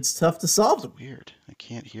 and it's tough to solve them. Weird. I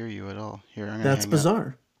can't hear you at all. Here, I'm gonna That's hang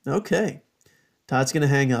bizarre. Okay. Todd's going to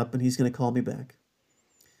hang up, and he's going to call me back.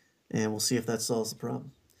 And we'll see if that solves the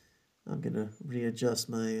problem. I'm going to readjust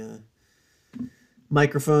my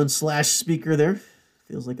microphone / speaker there.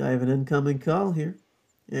 Feels like I have an incoming call here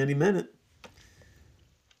any minute.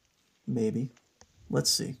 Maybe. Let's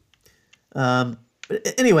see. But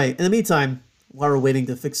anyway, in the meantime, while we're waiting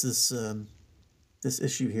to fix this this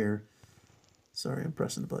issue here, sorry, I'm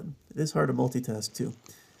pressing the button. It is hard to multitask too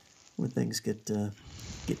when things get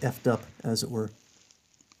effed up, as it were.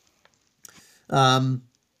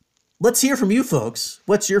 Let's hear from you folks.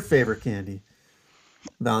 What's your favorite candy?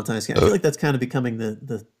 Valentine's candy. I feel like that's kind of becoming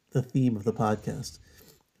the theme of the podcast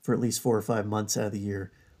for at least 4 or 5 months out of the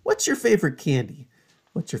year. What's your favorite candy?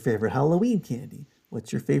 What's your favorite Halloween candy?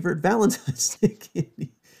 What's your favorite Valentine's Day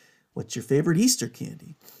candy? What's your favorite Easter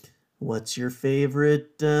candy? What's your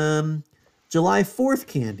favorite July 4th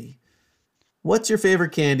candy? What's your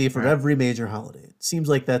favorite candy for every major holiday? It seems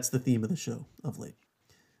like that's the theme of the show of late.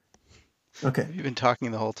 Okay. Have you been talking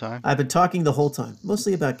the whole time? I've been talking the whole time,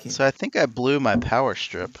 mostly about candy. So I think I blew my power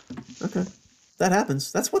strip. Okay. That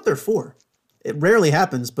happens. That's what they're for. It rarely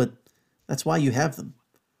happens, but that's why you have them.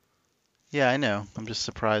 Yeah, I know. I'm just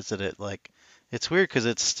surprised that it's weird because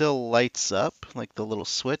it still lights up, like the little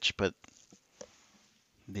switch, but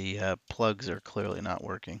the plugs are clearly not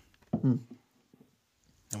working. And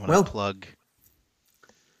when I plug,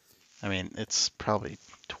 I mean, it's probably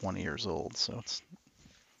 20 years old, so it's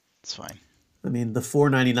fine. I mean, the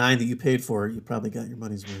 $4.99 that you paid for it, you probably got your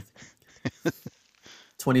money's worth.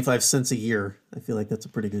 25 cents a year. I feel like that's a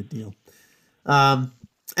pretty good deal.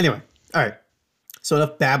 Anyway, all right. So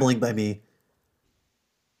enough babbling by me.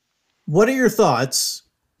 What are your thoughts,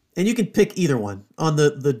 and you can pick either one, on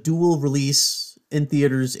the dual release in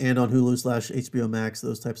theaters and on Hulu / HBO Max,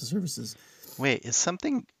 those types of services? Wait,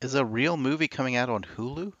 is a real movie coming out on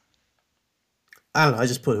Hulu? I don't know. I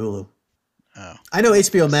just put Hulu. Oh. I know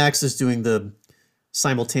HBO Max is doing the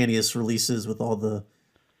simultaneous releases with all the...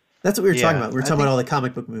 That's what we were talking about. We were talking about all the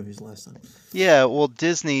comic book movies last time. Yeah, well,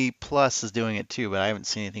 Disney Plus is doing it too, but I haven't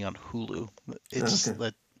seen anything on Hulu. It's just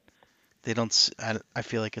that they don't... I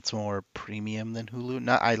feel like it's more premium than Hulu.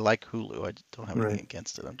 I like Hulu. I don't have anything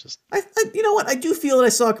against it. I'm just... you know what? I do feel that I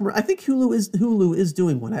saw a commercial. I think Hulu is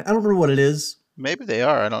doing one. I don't remember what it is. Maybe they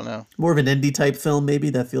are. I don't know. More of an indie type film, maybe.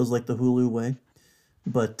 That feels like the Hulu way.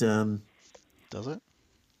 But... does it?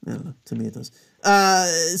 I don't know. To me, it does.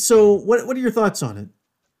 So, what are your thoughts on it?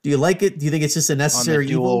 Do you like it? Do you think it's just a necessary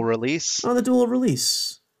evil? On the dual release? On the dual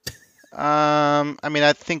release. I mean,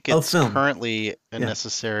 I think it's currently a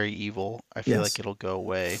necessary evil. I feel like it'll go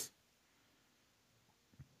away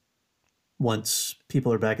once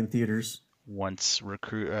people are back in theaters. Once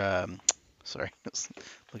sorry, I was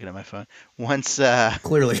looking at my phone. Once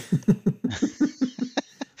clearly.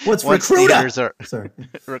 Once theaters are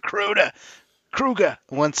Kruger.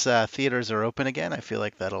 Once theaters are open again, I feel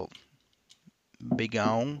like that'll be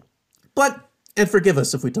gone. And forgive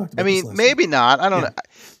us if we talked about this last maybe not. I don't know.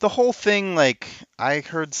 The whole thing, like, I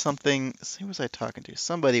heard something. Who was I talking to?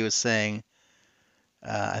 Somebody was saying,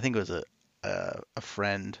 I think it was a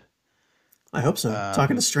friend. I hope so.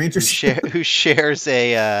 Talking to strangers. Who shares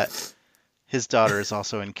his daughter is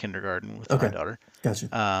also in kindergarten with my daughter.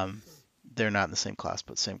 Gotcha. They're not in the same class,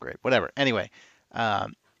 but same grade. Whatever. Anyway,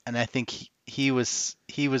 and I think he was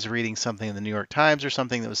reading something in the New York Times or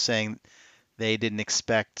something that was saying they didn't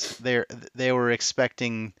expect they were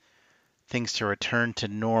expecting things to return to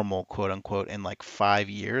normal, quote unquote, in like 5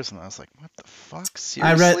 years, and I was like, what the fuck?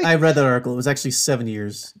 Seriously? I read that article. It was actually 7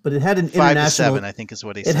 years, but it had an 5 to 7, I think is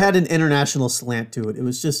what he said. It had an international slant to it. It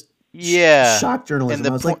was just shock journalism. And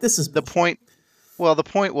I was like, this is the point. Well, the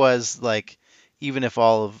point was, like, even if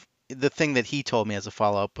all of the thing that he told me as a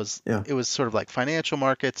follow-up was it was sort of like financial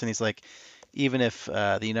markets, and he's like, even if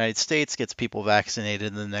the United States gets people vaccinated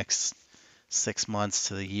in the next 6 months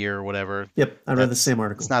to the year or whatever. Yep, I read the same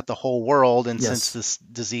article. It's not the whole world, and since this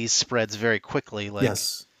disease spreads very quickly, like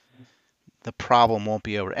the problem won't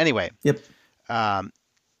be over. Anyway. Yep.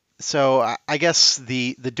 So I guess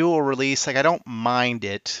the dual release, like, I don't mind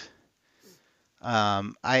it.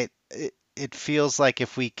 It feels like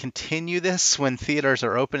if we continue this when theaters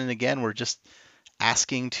are opening again, we're just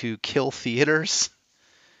asking to kill theaters.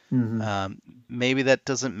 Mm-hmm. Maybe that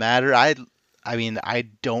doesn't matter. I mean, I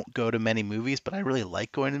don't go to many movies, but I really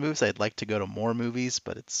like going to movies. I'd like to go to more movies,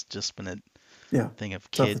 but it's just been a Yeah, thing of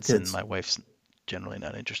tough with kids, and kids. my wife's generally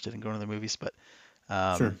not interested in going to the movies. But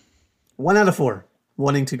Sure. um, 1 out of 4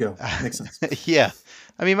 wanting to go makes sense. yeah,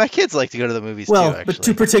 I mean, my kids like to go to the movies too, Well, but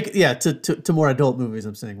to actually. yeah, to more adult movies,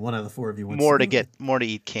 I'm saying 1 out of 4 of you wants to go. More to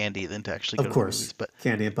eat candy than to actually go Of to the course, movies. But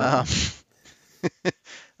candy and um, popcorn.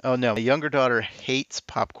 oh no, my younger daughter hates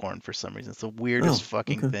popcorn for some reason. It's the weirdest Oh,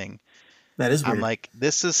 fucking okay, thing. that is I'm weird. like,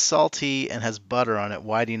 this is salty and has butter on it.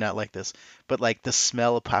 Why do you not like this? But like the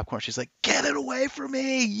smell of popcorn, she's like, get it away from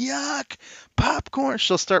me! Yuck! Popcorn!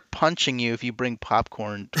 She'll start punching you if you bring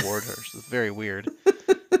popcorn toward her. It's very weird.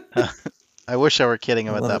 I wish I were kidding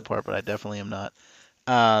I about love that it. part, but I definitely am not.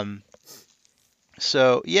 Um,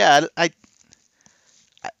 so yeah,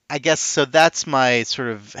 I guess so. That's my sort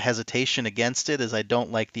of hesitation against it, is I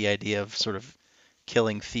don't like the idea of sort of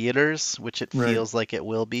killing theaters, which it Right. feels like it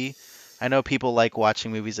will be. I know people like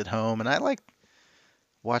watching movies at home, and I like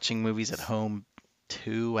watching movies at home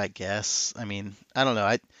too, I guess. I mean, I don't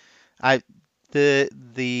know. I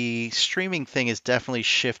the streaming thing has definitely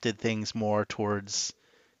shifted things more towards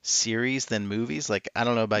series than movies. Like, I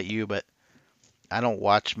don't know about you, but I don't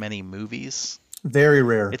watch many movies. Very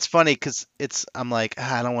rare. It's funny because I'm like,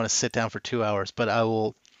 I don't want to sit down for 2 hours, but I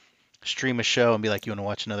will stream a show and be like, you want to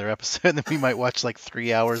watch another episode? And then we might watch like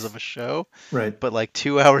 3 hours of a show, Right. but like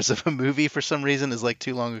 2 hours of a movie for some reason is like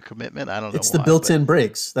too long a commitment. I don't know It's the why, but built-in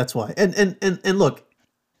breaks. That's why. And look,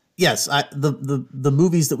 yes, the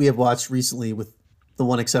movies that we have watched recently, with the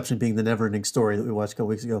one exception being the Neverending Story that we watched a couple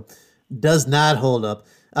weeks ago, does not hold up.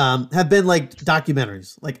 Have been like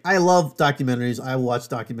documentaries. Like, I love documentaries. I will watch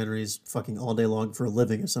documentaries fucking all day long for a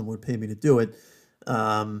living if someone would pay me to do it.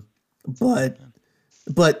 Um, but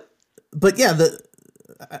but but yeah,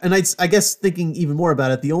 I guess thinking even more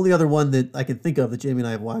about it, the only other one that I can think of that Jamie and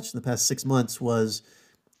I have watched in the past 6 months was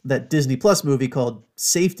that Disney Plus movie called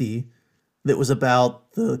Safety, that was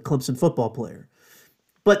about the Clemson football player.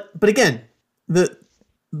 But again, the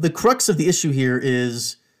the crux of the issue here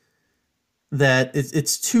is that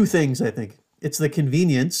it's two things. I think it's the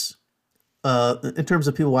convenience, in terms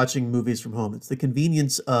of people watching movies from home. It's the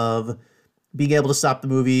convenience of being able to stop the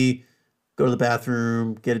movie, go to the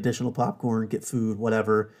bathroom, get additional popcorn, get food,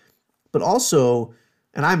 whatever. But also,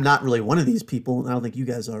 and I'm not really one of these people, and I don't think you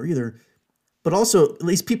guys are either, but also at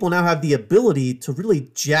least people now have the ability to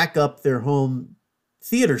really jack up their home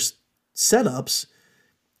theater setups.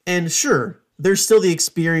 And sure, there's still the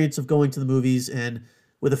experience of going to the movies and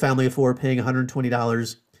with a family of 4 paying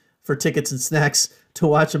 $120 for tickets and snacks to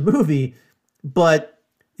watch a movie. But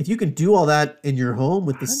if you can do all that in your home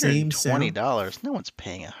with the same sound, $120. No one's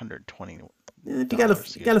paying if $120 to you get got a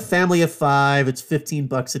to the family movies. of 5, it's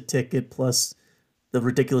 $15 a ticket plus the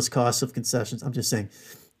ridiculous cost of concessions. I'm just saying.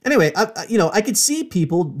 Anyway, I could see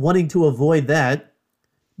people wanting to avoid that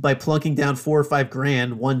by plunking down 4 or 5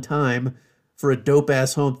 grand one time for a dope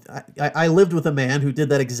ass home. I lived with a man who did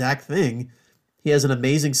that exact thing. He has an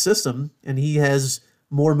amazing system, and he has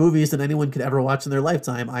more movies than anyone could ever watch in their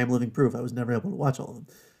lifetime. I am living proof. I was never able to watch all of them.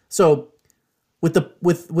 So with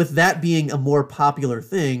that being a more popular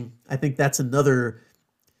thing, I think that's another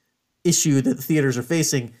issue that the theaters are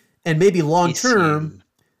facing. And Issue.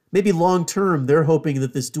 maybe long term, they're hoping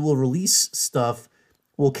that this dual release stuff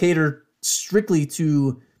will cater strictly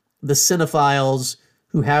to the cinephiles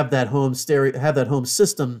who have that home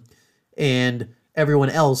system, and everyone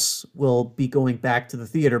else will be going back to the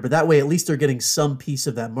theater. But that way, at least they're getting some piece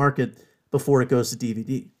of that market before it goes to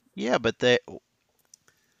DVD. Yeah, but they're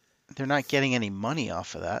not getting any money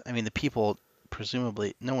off of that. I mean, the people,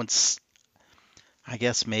 presumably, no one's. I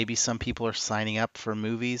guess maybe some people are signing up for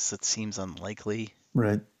movies. That seems unlikely.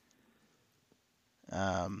 Right.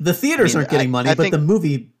 Um, The I theaters mean, aren't getting money, I but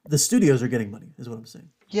think, the studios are getting money, is what I'm saying.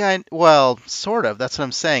 yeah, well, sort of. That's what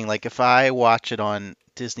I'm saying. Like, if I watch it on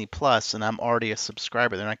Disney Plus and I'm already a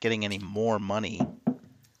subscriber, they're not getting any more money I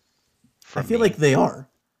from feel like me. they are.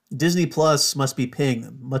 Disney Plus must be paying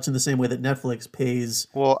them, much in the same way that Netflix pays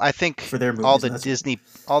Well, I for think their movies, and that's what.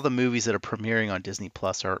 All the movies that are premiering on Disney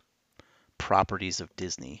Plus are properties of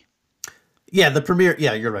Disney. Yeah, the premiere.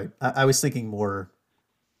 Yeah, you're right. I was thinking more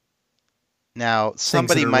Now, things that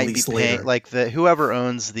somebody are might be released paying, later. like the whoever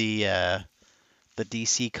owns the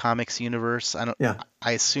DC Comics universe. Yeah,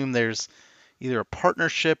 I assume there's either a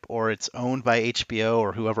partnership or it's owned by HBO,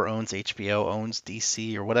 or whoever owns HBO owns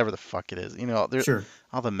DC or whatever the fuck it is. sure.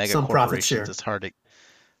 All the mega Some profit corporations. share. It's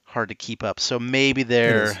hard to keep up. So maybe It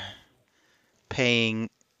they're is. paying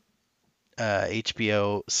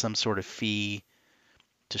HBO some sort of fee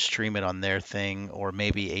to stream it on their thing, or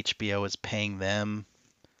maybe HBO is paying them.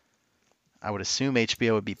 I would assume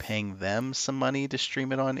HBO would be paying them some money to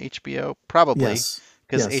stream it on HBO, probably, Yes.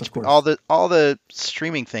 because Yes, of all course. the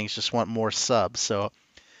streaming things just want more subs. So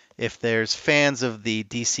if there's fans of the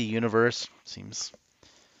DC universe, seems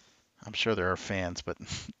I'm sure there are fans, but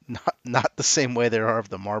not the same way there are of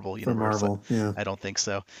the Marvel For universe. Marvel. Yeah. I don't think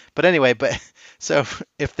so. But anyway, so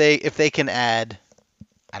if they can add,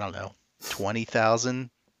 I don't know, 20,000,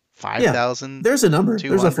 five Yeah. thousand, There's a number. two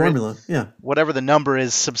There's a hundred, formula. Yeah. whatever the number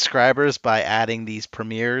is, subscribers by adding these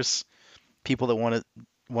premieres, people that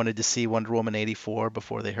wanted to see Wonder Woman 84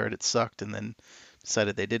 before they heard it sucked and then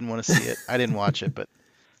decided they didn't want to see it. I didn't watch it, but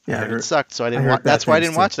I Yeah, heard it sucked, so I I didn't watch. heard bad That's why I things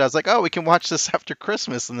didn't too. watch it. I was like, oh, we can watch this after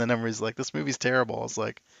Christmas, and then everybody's like, this movie's terrible. I was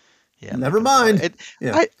like, yeah, I'm not Never gonna bother. mind.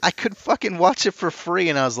 Yeah. I could fucking watch it for free,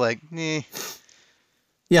 and I was like, eh.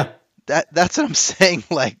 Yeah. That's what I'm saying.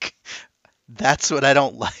 Like, that's what I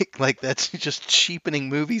don't like. Like, that's just cheapening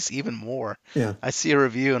movies even more. Yeah. I see a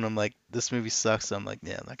review, and I'm like, this movie sucks. So I'm like,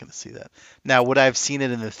 yeah, I'm not gonna see that. Now, would I have seen it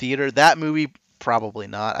in the theater? That movie, probably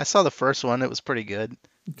not. I saw the first one. It was pretty good.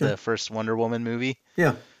 Okay. The first Wonder Woman movie.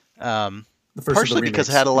 Yeah. Um, The first of the partially because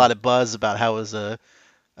it remakes. had a Yeah. lot of buzz about how it was a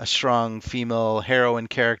strong female heroine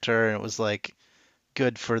character, and it was like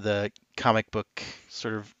good for the comic book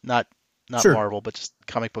sort of not Sure. Marvel, but just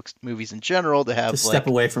comic books movies in general to To have step like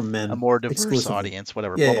away from a men more diverse exclusively. audience,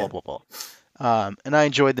 whatever, Yeah. blah Yeah. blah blah blah. And I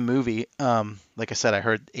enjoyed the movie. Like I said, I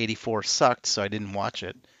heard 84 sucked, so I didn't watch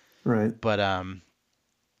it. Right. But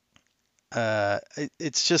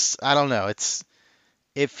it's just I don't know.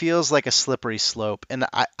 It feels like a slippery slope, and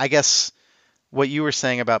I guess what you were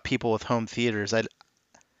saying about people with home theaters,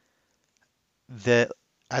 that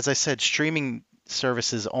as I said, streaming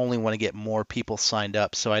services only want to get more people signed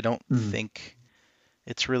up, so I don't Mm. think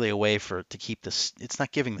it's really a way to keep this. It's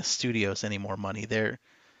not giving the studios any more money. They're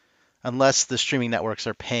unless the streaming networks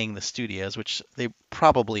are paying the studios, which they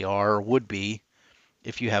probably are or would be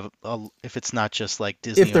if it's not just like If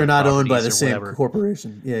Disney they're owned not owned by properties the or same whatever.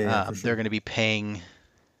 corporation. Yeah. Yeah. For They're sure. going to be paying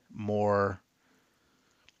more.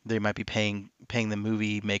 They might be paying the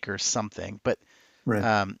movie makers something, but Right.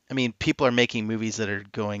 I mean, people are making movies that are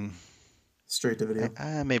going. Straight to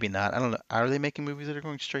video. Maybe not. I don't know. Are they making movies that are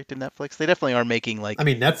going straight to Netflix? They definitely are making I like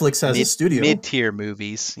mean, Netflix has a studio. mid-tier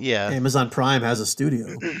movies. Yeah. Amazon Prime has a studio.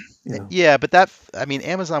 You know. Yeah, but I mean,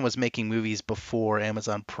 Amazon was making movies before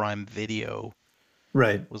Amazon Prime Video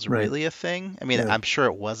Right. was Right. really a thing. I mean, Yeah. I'm sure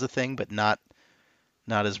it was a thing, but not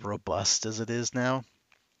as robust as it is now.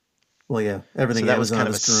 Well, yeah. So Everything that was Amazon kind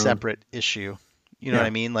of a has grown. separate issue. You know what Yeah.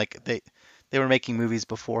 I mean? Like they were making movies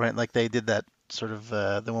beforehand. Like they did that sort of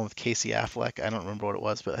the one with Casey Affleck. I don't remember what it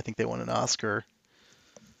was, but I think they won an Oscar.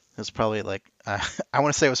 It was probably like I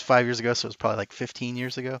want to say it was 5 years ago, so it was probably like 15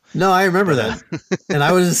 years ago. No, I remember But that. And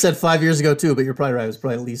I would have said 5 years ago too, but you're probably right. It was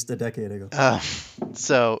probably at least a decade ago. uh,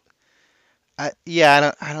 so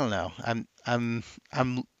yeah, I don't know. I'm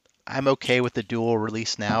I'm okay with the dual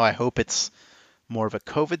release now. I hope it's more of a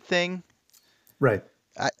COVID thing. Right.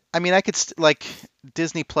 I mean, I could like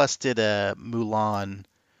Disney Plus did a Mulan,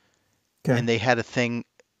 Okay. and they had a thing.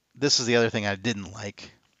 This is the other thing I didn't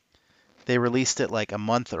like. They released it like a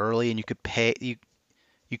month early, and you could pay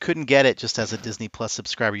you couldn't get it just as a Disney Plus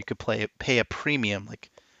subscriber. You could pay a premium like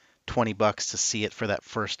 $20 to see it for that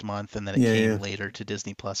first month, and then it Yeah. came Yeah. later to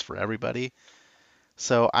Disney Plus for everybody.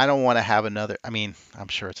 So I don't want to have another. I mean, I'm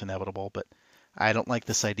sure it's inevitable, but I don't like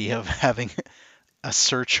this idea of having a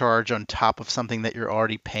surcharge on top of something that you're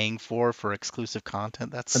already paying for exclusive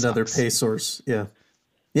content. That Another sucks. pay source. Yeah.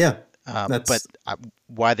 Yeah. But That's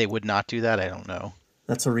why they would not do that, I don't know.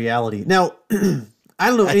 that's a reality. Now, I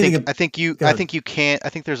don't know I anything. think I think you Go I ahead. think you can't. I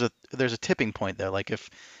think there's a tipping point there. Like if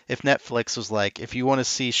Netflix was like, if you want to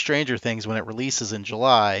see Stranger Things when it releases in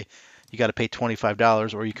July, you got to pay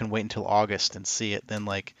 $25, or you can wait until August and see it. Then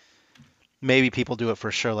like maybe people do it for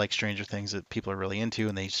a show like Stranger Things that people are really into,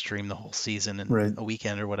 and they stream the whole season in Right. a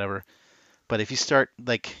weekend or whatever. But if you start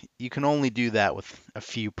like, you can only do that with a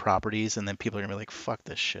few properties, and then people are gonna be like, "Fuck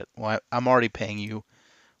this shit. Why I'm already paying you.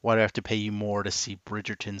 Why do I have to pay you more to see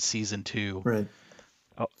Bridgerton season 2 Right.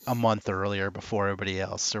 a month earlier before everybody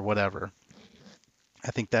else or whatever?" I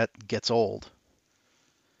think that gets old,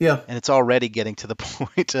 Yeah. and it's already getting to the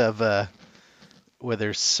point of where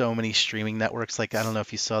there's so many streaming networks. Like I don't know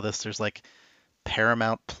if you saw this. There's like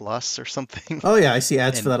Paramount Plus or something, Oh yeah, I see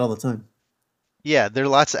ads for and that all the time. yeah, there are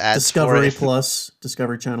lots of ads for Discovery it. Plus,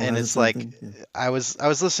 Discovery Channel And has the it's same like thing. Yeah. I was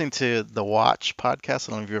listening to the Watch podcast.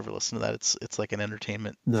 I don't know if you ever listened to that. It's like an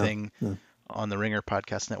entertainment No. thing No. on the Ringer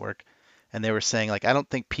podcast network, and they were saying like I don't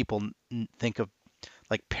think people think of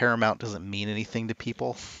like Paramount doesn't mean anything to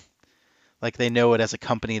people. like they know it as a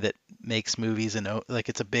company that makes movies and like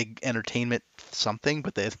it's a big entertainment something,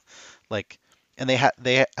 but they like and I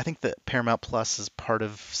think that Paramount Plus is part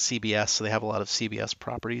of CBS, so they have a lot of CBS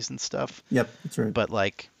properties and stuff. Yep, that's right. But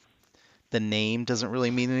like the name doesn't really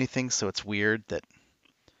mean anything, so it's weird that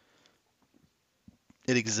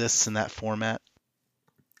it exists in that format.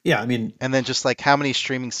 Yeah, I mean, And then just like how many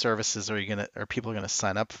streaming services are people gonna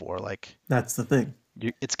sign up for? Like that's the thing.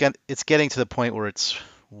 it's getting to the point where it's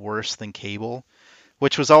worse than cable,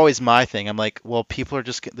 which was always my thing. I'm like, well, people are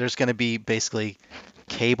just there's gonna be basically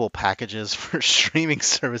cable packages for streaming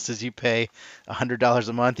services. You pay $100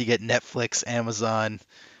 a month, you get Netflix, Amazon,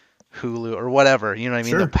 Hulu, or whatever. You know what I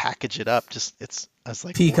mean? They'll Sure. package it up. I was like, what's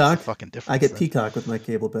the Peacock. fucking I difference get then? Peacock with my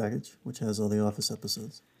cable package, which has all the Office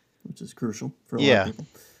episodes, which is crucial for a lot of Yeah. people.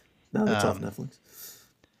 Now that's off Um, Netflix.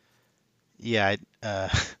 yeah.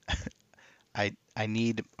 I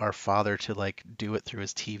need our father to like do it through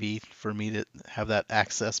his TV for me to have that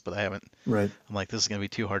access, but I haven't. Right. I'm like, this is gonna be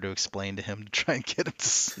too hard to explain to him to try and get him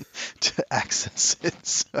to access it,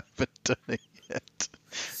 so I haven't done it yet.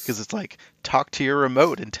 Because it's like, talk to your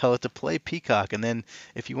remote and tell it to play Peacock, and then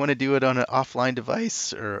if you want to do it on an offline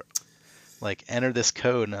device or like enter this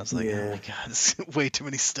code, and I was like, oh Yeah. my god, it's way too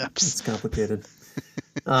many steps. It's complicated.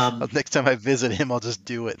 Next time I visit him, I'll just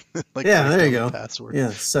do it. Like Yeah, write there you down the go. password. Yeah,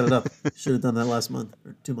 set it up. Should have done that last month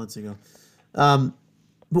or 2 months ago. But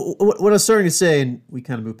what I was starting to say, and we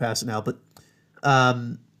kind of moved past it now, but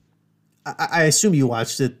um, I assume you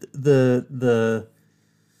watched it. The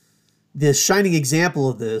shining example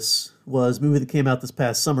of this was a movie that came out this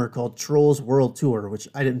past summer called Trolls World Tour, which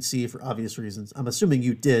I didn't see for obvious reasons. I'm assuming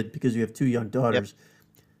you did because you have two young daughters.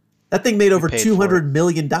 That thing made over paid for $200 it.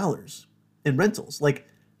 million in rentals. Like,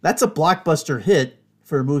 that's a blockbuster hit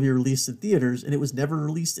for a movie released in theaters, and it was never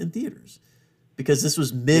released in theaters because this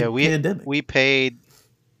was Yeah, mid-pandemic. we paid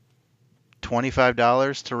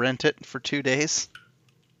 $25 to rent it for 2 days,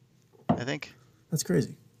 I think. That's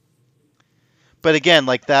crazy. But again,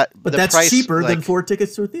 like that, But the that's price, cheaper like, than 4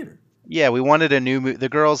 tickets to a theater. yeah, we wanted a new movie. The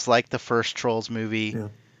girls liked the first Trolls movie. Yeah.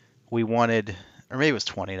 We wanted, or maybe it was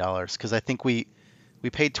 $20 because I think we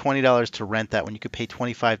paid $20 to rent that when you could pay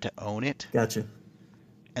 25 to own it. Gotcha.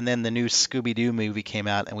 And then the new Scooby-Doo movie came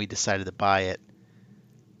out, and we decided to buy it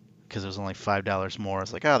because it was only $5 more. I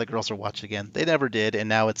was like, oh, the girls will watch it again. They never did, and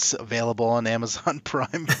now it's available on Amazon Prime.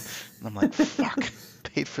 And I'm like, fuck,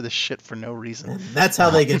 paid for this shit for no reason. And that's how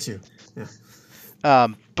they get you. Yeah.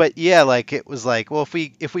 But yeah, like it was like, well,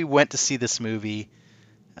 if we went to see this movie,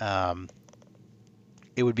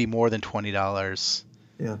 it would be more than $20.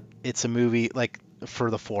 Yeah. It's a movie like for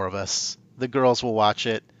the four of us. The girls will watch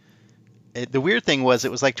it. The weird thing was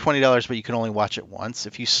it was like $20, but you could only watch it once.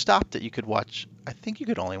 If you stopped it, you could watch. I think you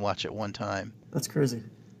could only watch it one time, That's crazy.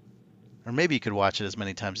 or maybe you could watch it as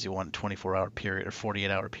many times as you want. 24-hour period or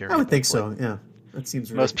 48-hour period. I would think But so. Yeah. That seems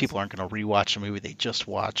ridiculous. most people aren't going to rewatch a movie they just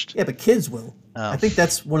watched. Yeah, but kids will. I think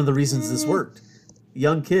that's one of the reasons this worked.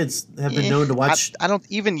 Young kids have been known to watch. I don't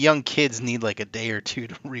even young kids need like a day or two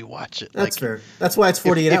to rewatch it. That's Like, fair. That's why it's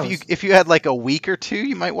 48 hours. if you had like a week or two,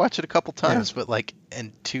 you might watch it a couple times, but like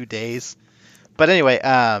in 2 days. But anyway,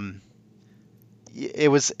 it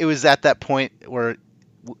was at that point where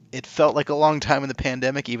it felt like a long time in the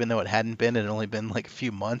pandemic, even though it hadn't been. It had only been like a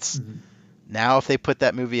few months. Mm-hmm. Now, if they put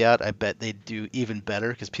that movie out, I bet they'd do even better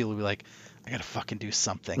because people would be like, I gotta fucking do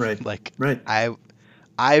something. Right. Like, Right.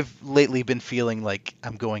 I've lately been feeling like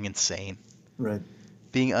I'm going insane. Right.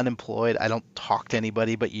 Being unemployed, I don't talk to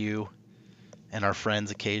anybody but you and our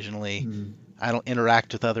friends occasionally. Mm. I don't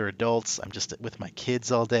interact with other adults. I'm just with my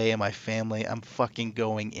kids all day and my family. I'm fucking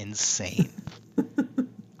going insane.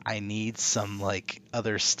 I need some like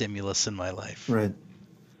other stimulus in my life. Right.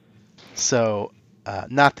 So,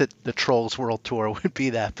 not that the Trolls World Tour would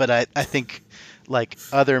be that, but I think like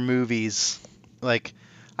other movies, like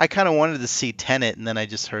I kind of wanted to see Tenet, and then I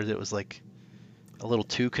just heard it was like a little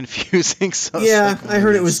too confusing. So Yeah, like, I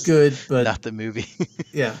heard it was good, but not the movie.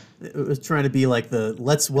 yeah, it was trying to be like the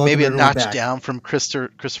let's welcome Maybe a everyone notch back. down from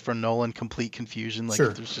Christopher Nolan, complete confusion. Like Sure.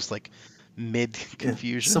 if there's just like mid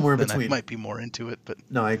confusion, somewhere in then between. I might be more into it. But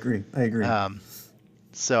No, I agree.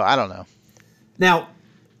 so I don't know. Now,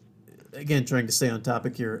 again, trying to stay on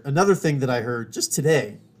topic here. Another thing that I heard just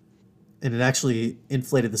today, and it actually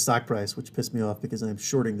inflated the stock price, which pissed me off because I'm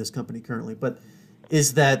shorting this company currently, but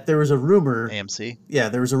is that there was a rumor. AMC. Yeah,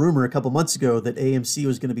 there was a rumor a couple months ago that AMC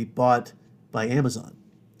was going to be bought by Amazon,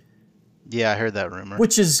 Yeah, I heard that rumor.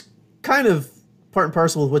 which is kind of part and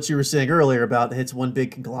parcel with what you were saying earlier about it's one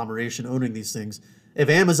big conglomeration owning these things. If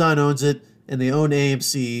Amazon owns it and they own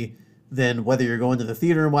AMC, then whether you're going to the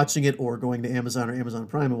theater and watching it or going to Amazon or Amazon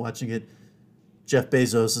Prime and watching it, Jeff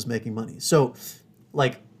Bezos is making money. So,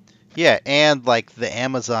 like, Yeah, and like the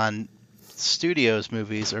Amazon Studios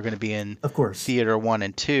movies are going to be in of course, theater 1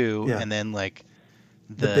 and 2, yeah, and then like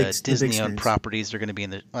the the big Disney-owned screens, properties are going to be in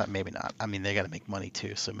the maybe not. I mean, they got to make money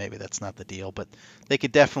too, so maybe that's not the deal, but they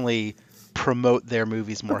could definitely promote their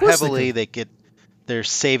movies of more course they heavily. could. They're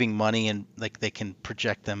saving money, and like they can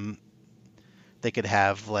project them. They could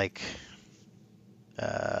have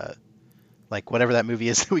uh like whatever that movie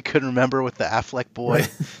is that we couldn't remember with the Affleck boy.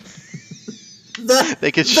 Right.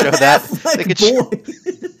 They could The show that. They Affleck could boy.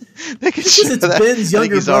 they could Because show it's that. Ben's I think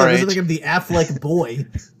younger he's our brother doesn't make age. him the Affleck boy.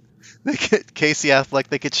 Casey Affleck.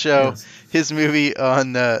 They could show Yes. his movie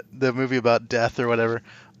on the movie about death or whatever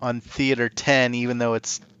on theater 10, even though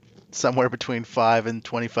it's somewhere between 5 and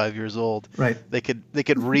 25 years old. Right. They could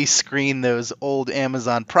rescreen those old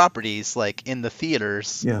Amazon properties like in the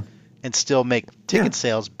theaters Yeah. and still make Yeah. ticket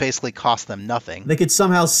sales basically cost them nothing. They could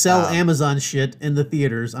somehow sell Um, Amazon shit in the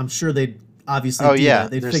theaters. I'm sure they'd obviously Oh do yeah,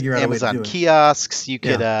 that. They'd there's figure out a way to Amazon do it. kiosks. You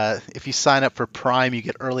could, Yeah. if you sign up for Prime, you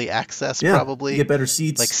get early access Yeah. You probably, get better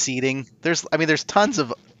seats. like seating. There's tons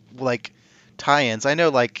of like tie-ins. I know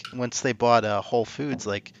like once they bought Whole Foods,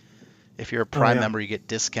 like if you're a Prime yeah. member, you get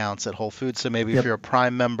discounts at Whole Foods. So maybe if Yep. you're a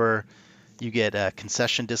Prime member, you get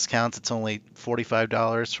concession discounts. It's only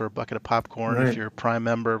 $45 for a bucket of popcorn Right. if you're a Prime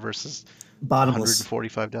member versus Bottomless.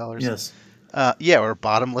 $145. Yes. Yeah, or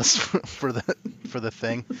bottomless for the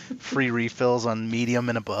thing. Free refills on medium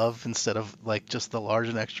and above instead of like just the large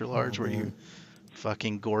and extra large where you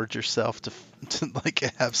fucking gorge yourself to like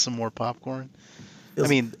have some more popcorn. Feels, I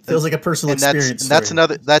mean, feels like a personal experience. That's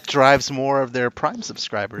another that drives more of their Prime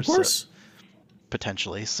subscribers, Of course.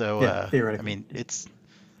 potentially. So Yeah, I theoretically. mean, it's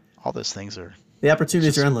all those things are The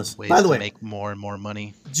opportunities just are endless. ways By the to way, make more and more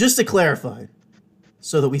money. just to clarify,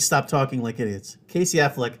 so that we stop talking like idiots, Casey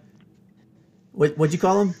Affleck, what'd you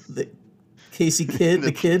call him? The Casey kid,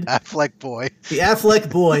 the kid? Affleck boy. The Affleck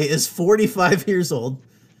boy is 45 years old,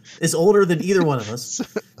 is older than either one of us,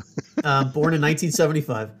 born in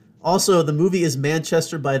 1975. Also, the movie is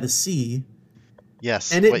Manchester by the Sea,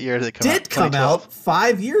 Yes. and it What year did it come out? did come 2012? out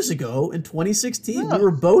 5 years ago in 2016. Oh. We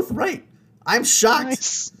were both right. I'm shocked.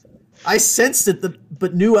 Nice. I sensed it,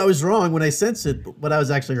 but knew I was wrong when I sensed it, but I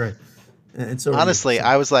was actually right. And so Honestly, so,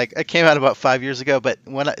 I was like, it came out about 5 years ago, but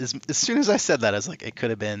as soon as I said that, I was like, it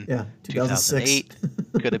could have been yeah, 2006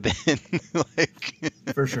 could have been like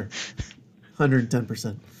for sure,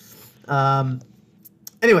 110%.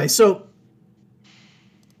 Anyway, so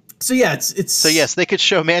yeah, it's So yes, they could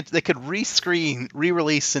show they could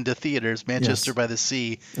re-release into theaters Manchester Yes. by the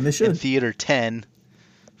Sea And they should. in theater 10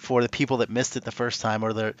 for the people that missed it the first time,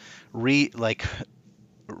 or the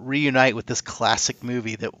reunite with this classic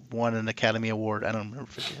movie that won an Academy Award. I don't remember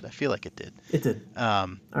if it did. I feel like it did. It did. I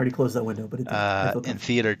already closed that window, but it did. I feel In good.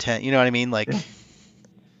 theater 10, you know what I mean? Like, Yeah.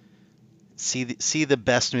 see the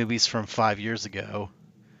best movies from 5 years ago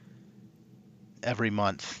every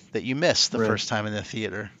month that you missed the Right. first time in the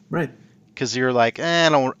theater. Right. Because you're like, I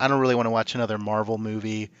don't really want to watch another Marvel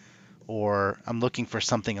movie, or I'm looking for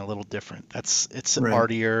something a little different. It's Right.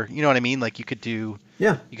 artier. You know what I mean? Like you could do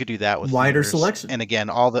that with Wider theaters. selection. And again,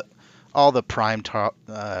 all the Prime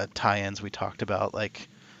tie-ins we talked about, like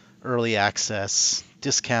early access,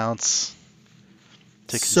 discounts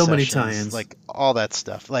to So many concessions, tie-ins. like all that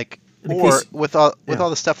stuff. Like In or case- with all yeah.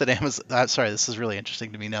 the stuff that Amazon. Sorry, this is really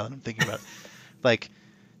interesting to me now that I'm thinking about it. Like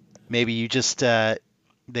maybe you just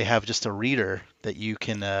they have just a reader that you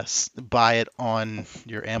can buy it on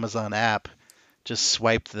your Amazon app. Just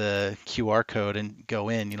swipe the QR code and go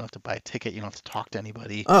in. You don't have to buy a ticket. You don't have to talk to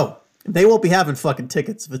anybody. Oh, they won't be having fucking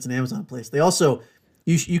tickets if it's an Amazon place. They also,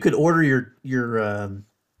 you could order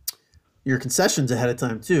your concessions ahead of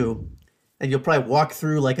time too, and you'll probably walk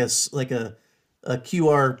through like a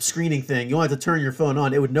QR screening thing. You won't have to turn your phone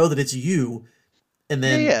on. It would know that it's you, and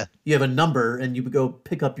then Yeah. you have a number, and you would go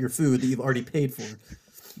pick up your food that you've already paid for.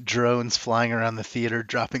 Drones flying around the theater,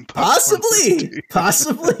 dropping popcorn.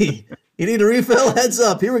 Possibly. You need a refill? Heads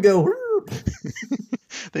up. Here we go.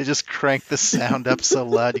 They just crank the sound up so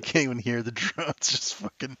loud you can't even hear the drones. Just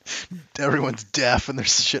fucking everyone's deaf and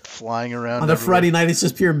there's shit flying around. On a everywhere. Friday night, it's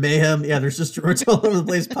just pure mayhem. Yeah, there's just drones all over the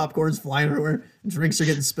place. Popcorn's flying everywhere. Drinks are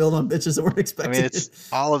getting spilled on bitches that weren't I expecting. mean,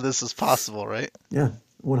 all of this is possible, right? Yeah,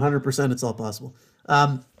 100%. It's all possible.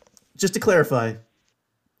 Just to clarify,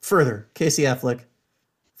 further, Casey Affleck,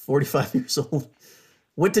 45 years old,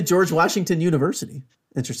 went to George Washington University.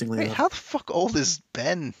 Interestingly Wait, enough, how the fuck old is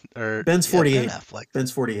Ben? Ben's 48. Ben Affleck.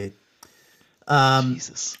 Ben's 48.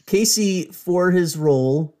 Jesus. Casey, for his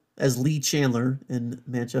role as Lee Chandler in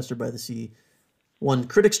Manchester by the Sea, won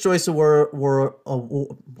Critics' Choice Award.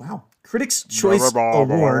 Wow, Critics' Choice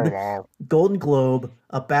Award, Golden Globe,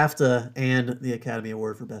 a BAFTA, and the Academy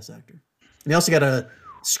Award for Best Actor. And he also got a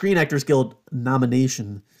Screen Actors Guild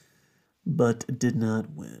nomination, but did not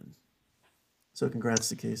win. So congrats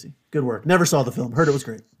to Casey. Good work. Never saw the film. Heard it was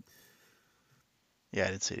great. Yeah,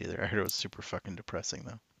 I didn't see it either. I heard it was super fucking depressing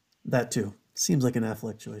though. That too. Seems like an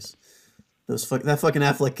Affleck choice. That fucking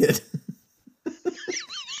Affleck kid.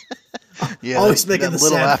 Yeah, always making the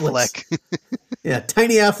little sad Affleck. Yeah,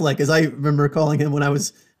 Tiny Affleck, as I remember calling him when I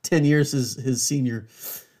was 10 years his senior.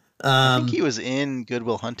 I think he was in Good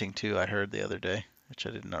Will Hunting too. I heard the other day, which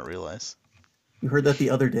I did not realize. You heard that the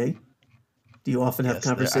other day? Do you often have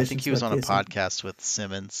conversations? I think he was on Casey? a podcast with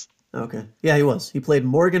Simmons. Okay. Yeah, he was. He played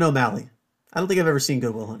Morgan O'Malley. I don't think I've ever seen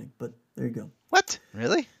Good Will Hunting, but there you go. What?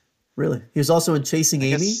 Really? Really? He was also in Chasing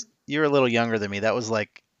Amy. You're a little younger than me. That was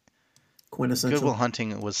like quintessential. Good Will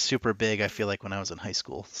Hunting was super big, I feel like, when I was in high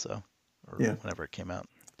school, whenever it came out.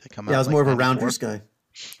 I was more of a Rounders guy.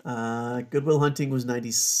 Good Will Hunting was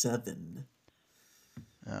 97.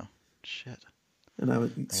 Oh, shit.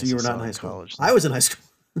 And so you were not in high school. College, I was in high school.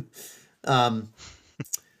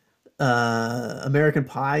 American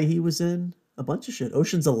Pie he was in. A bunch of shit.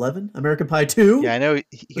 Ocean's 11, American Pie 2. Yeah, I know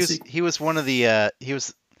he was one of the he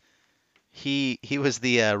was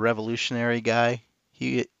the revolutionary guy.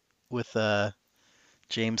 He with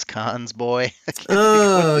James Caan's boy.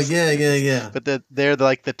 Oh, yeah. But they're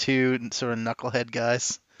like the two sort of knucklehead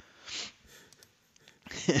guys.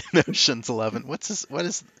 In Ocean's 11. What's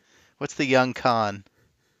the young Caan?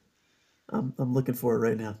 I'm looking for it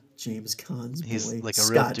right now. James Caan's boy. He's like a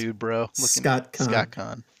real dude, bro. Scott Caan. Scott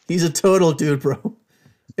Caan. He's a total dude, bro.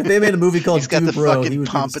 If they made a movie called Dude Bro, he would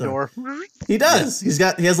pompadour. Be the star. He does.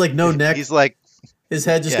 Yeah. He has like no neck. He's like his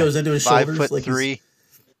head just goes into his shoulders. 5'3".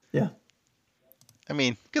 Yeah. I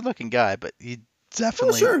mean, good looking guy, but he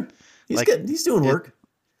definitely. Oh, sure. He's doing work.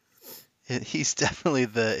 He's definitely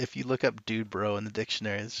if you look up Dude Bro in the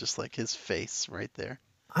dictionary, it's just like his face right there.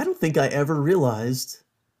 I don't think I ever realized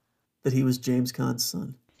that he was James Caan's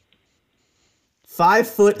son. 5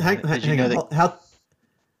 foot. Hang on.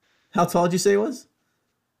 How tall did you say he was?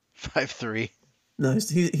 5'3". No,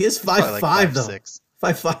 he is 5'5" though.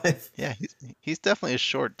 5'5". Yeah, he's definitely a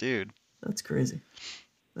short dude. That's crazy.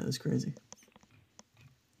 That is crazy.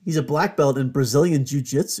 He's a black belt in Brazilian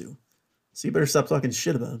Jiu-Jitsu. So you better stop talking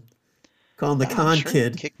shit about him. Call him the Caan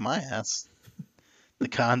kid. Kick my ass. The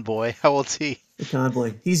Caan boy. How old's he? The Caan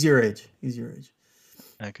boy. He's your age.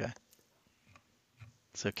 Okay.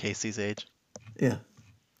 So Casey's age? Yeah. A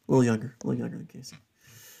little younger than Casey.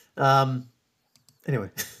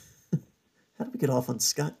 Anyway. How did we get off on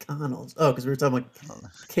Scott Caan? Oh, because we were talking about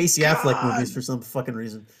Casey Affleck movies for some fucking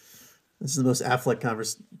reason. This is the most Affleck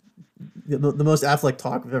the most Affleck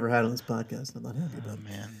talk we've ever had on this podcast. I'm not happy about it.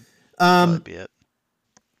 Man. That'd be it.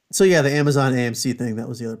 So yeah, the Amazon AMC thing, that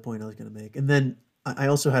was the other point I was going to make. And then I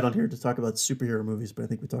also had on here to talk about superhero movies, but I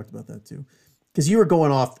think we talked about that too. Because you were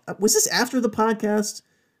going off. Was this after the podcast?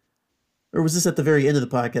 Or was this at the very end of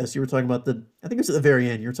the podcast? You were talking about I think it was at the very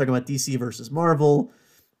end. You were talking about DC versus Marvel.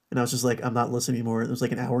 And I was just like, I'm not listening anymore. It was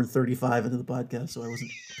like an hour and 35 into the podcast, so I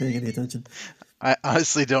wasn't paying any attention. I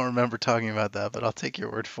honestly don't remember talking about that, but I'll take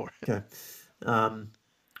your word for it. Okay.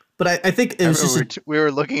 But I think it was we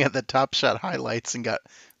were looking at the Top Shot highlights and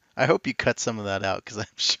I hope you cut some of that out because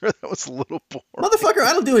I'm sure that was a little boring. Motherfucker,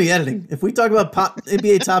 I don't do any editing. If we talk about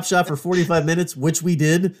NBA Top Shot for 45 minutes, which we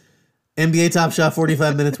did, NBA Top Shot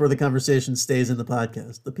 45 minutes where the conversation stays in the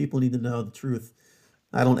podcast. The people need to know the truth.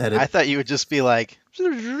 I don't edit. I thought you would just be like,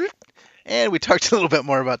 and we talked a little bit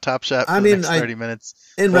more about Top Shot for the next 30 minutes.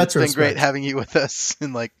 In retrospect. It's been great having you with us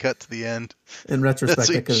and cut to the end. In retrospect, That's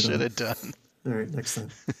what I could should have done. All right, next time.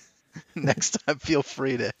 Next time, feel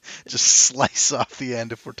free to just slice off the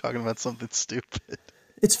end if we're talking about something stupid.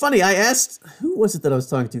 It's funny. I asked, who was it that I was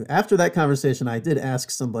talking to? After that conversation, I did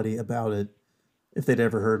ask somebody about it, if they'd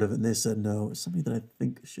ever heard of it, and they said no. It was somebody that I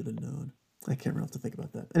think should have known. I can't remember what to think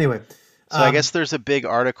about that. Anyway. So I guess there's a big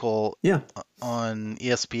article on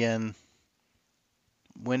ESPN.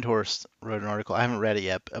 Windhorse wrote an article. I haven't read it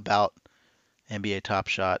yet about NBA Top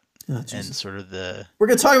Shot and sort of the. We're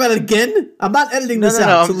gonna talk about it again. I'm not editing this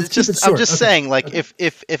out. No. I'm just saying,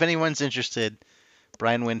 if anyone's interested,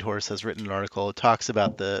 Brian Windhorse has written an article. It talks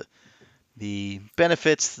about the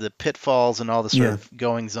benefits, the pitfalls, and all the sort of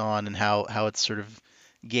goings on, and how it's sort of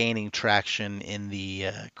gaining traction in the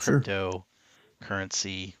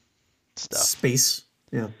cryptocurrency stuff. Space.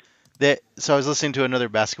 Yeah. So I was listening to another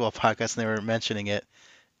basketball podcast, and they were mentioning it,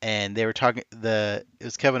 and they were talking. It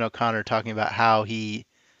was Kevin O'Connor talking about how he's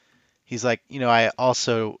like, I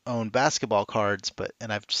also own basketball cards,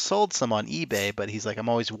 and I've sold some on eBay, but he's like, I'm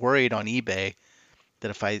always worried on eBay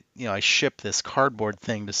that if I ship this cardboard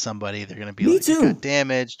thing to somebody, they're gonna be Me like, it got too.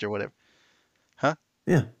 damaged or whatever. Huh?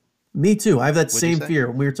 Yeah, me too. I have that What'd you same say? fear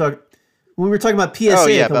when we were talking about Oh PSA a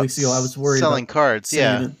yeah, couple about weeks ago. I was worried selling about cards. saying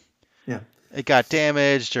Yeah, it. Yeah, it got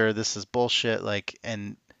damaged or this is bullshit. Like,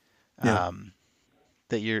 and yeah. um,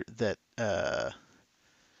 that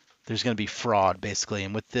there's going to be fraud basically.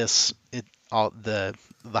 And with this, all the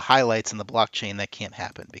highlights in the blockchain that can't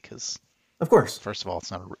happen because Of course, first of all,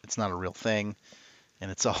 it's not a real thing, and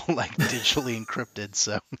it's all like digitally encrypted.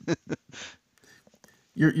 So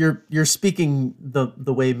you're speaking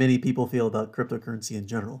the way many people feel about cryptocurrency in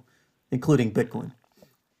general, including Bitcoin.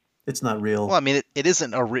 It's not well, real, I mean, it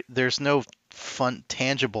isn't there's no fun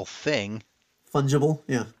tangible thing, fungible.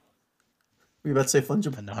 Yeah, were you about to say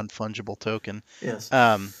fungible? a non-fungible token. Yes.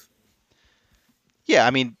 Um, yeah,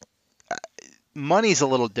 I mean, money's a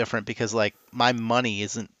little different because like my money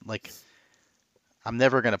isn't like I'm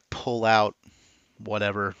never gonna pull out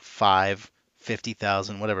whatever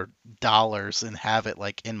 50,000 whatever dollars and have it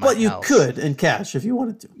like in my But you house. could in cash if you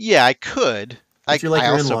wanted to. Yeah, I could. If you're like I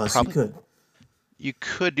your also in-laws, you probably could. you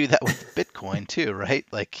could do that with Bitcoin too, right?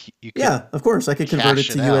 Like you could Yeah, of course. I could convert it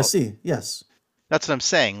cash to it out. USC. Yes. That's what I'm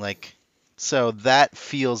saying. Like so that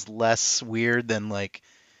feels less weird than like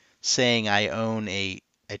saying I own a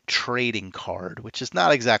trading card, which is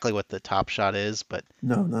not exactly what the Top Shot is, but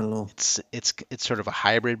No, not at all. it's sort of a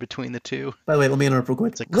hybrid between the two. By the way, let me interrupt real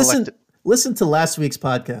quick. It's a collective. Listen to last week's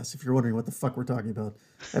podcast if you're wondering what the fuck we're talking about.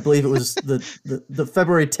 I believe it was the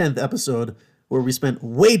February 10th episode where we spent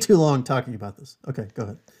way too long talking about this. Okay, go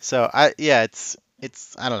ahead. So it's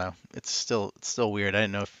I don't know. It's still weird. I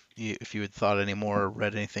didn't know if you had thought any more or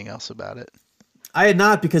read anything else about it. I had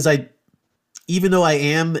not because even though I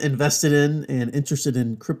am invested in and interested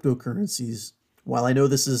in cryptocurrencies, while I know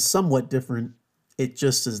this is somewhat different, it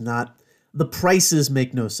just is not. The prices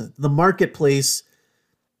make no sense. The marketplace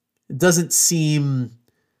doesn't seem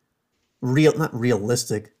not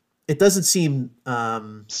realistic. It doesn't seem.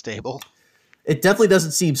 Stable. It definitely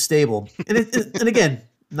doesn't seem stable. And again,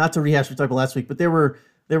 not to rehash what we talked about last week, but there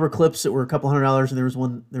were clips that were a couple $100,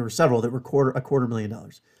 and there were several that were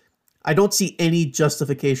 $250,000. I don't see any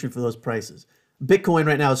justification for those prices. Bitcoin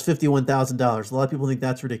right now is $51,000. A lot of people think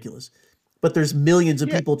that's ridiculous, but there's millions of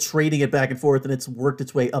Yeah, people trading it back and forth, and it's worked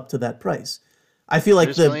its way up to that price. I feel like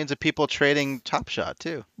there's the millions of people trading Top Shot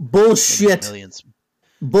too. Maybe not bullshit, millions.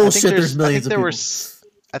 bullshit. There's millions of people.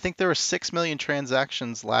 I think there were 6 million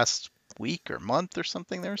transactions last week or month or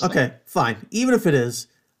something they were saying. Okay, fine. Even if it is,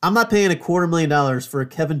 I'm not paying $250,000 for a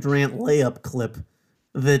Kevin Durant layup clip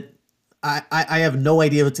that I have no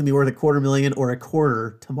idea if it's gonna be worth $250,000 or a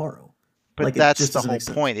quarter tomorrow. But Like it that's just the doesn't whole make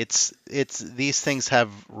sense. point. It's these things have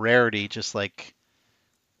rarity just like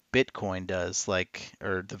Bitcoin does, like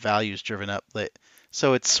or the value's driven up.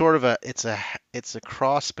 So it's sort of it's a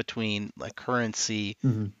cross between like currency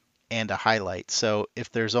Hmm. and a highlight. So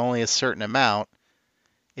if there's only a certain amount,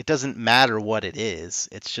 it doesn't matter what it is.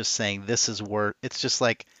 It's just saying this is worth. It's just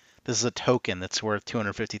like this is a token that's worth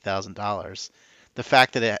 $250,000. The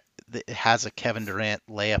fact that it has a Kevin Durant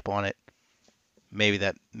layup on it, maybe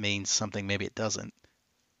that means something. Maybe it doesn't.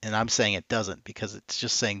 And I'm saying it doesn't because it's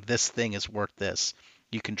just saying this thing is worth this.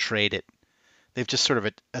 You can trade it. They've just sort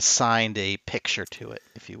of assigned a picture to it,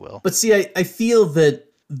 if you will. But see, I feel that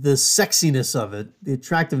the sexiness of it, the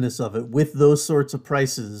attractiveness of it, with those sorts of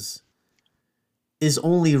prices, is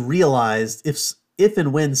only realized if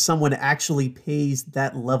and when someone actually pays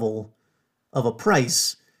that level of a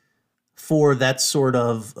price for that sort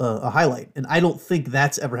of a highlight. And I don't think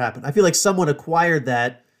that's ever happened. I feel like someone acquired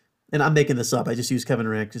that, and I'm making this up. I just use Kevin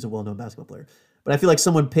Durant because he's a well-known basketball player. But I feel like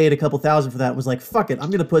someone paid a couple thousand for that and was like, fuck it, I'm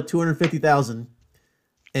going to put 250,000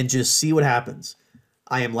 and just see what happens.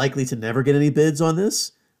 I am likely to never get any bids on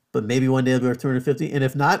this, but maybe one day it'll be worth 250. And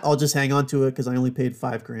if not, I'll just hang on to it because I only paid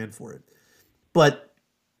 $5,000 for it. But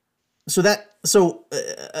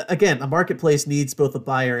again, a marketplace needs both a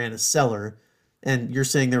buyer and a seller. And you're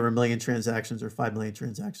saying there were 1 million transactions or 5 million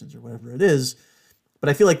transactions or whatever it is. But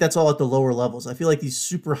I feel like that's all at the lower levels. I feel like these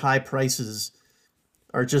super high prices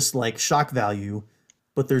are just like shock value,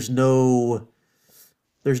 but there's no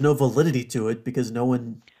validity to it because no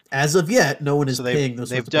one, as of yet, no one is So they've paying those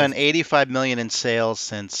they've sorts of done prices. 85 million in sales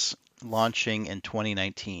since launching in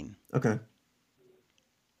 2019. Okay.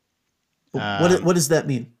 But Um, what does that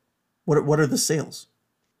mean? What are the sales?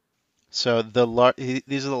 so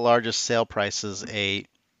these are the largest sale prices. A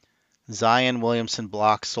Zion Williamson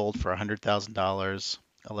block sold for $100,000.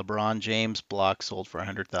 A LeBron James block sold for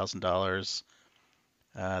 $100,000.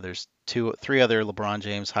 There's three other LeBron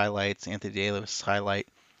James highlights, Anthony Davis highlight,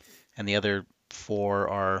 and the other four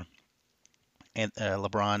are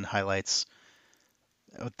LeBron highlights.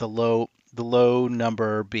 with the low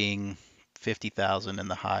number being 50,000 and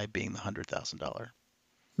the high being the $100,000.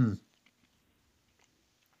 Hmm.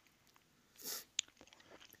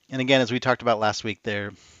 And again, as we talked about last week,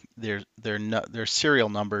 they're serial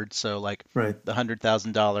numbered. So like Right. the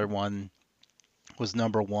 $100,000 one was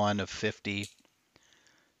number one of 50,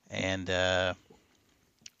 and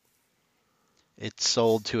it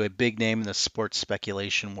sold to a big name in the sports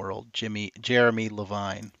speculation world, Jeremy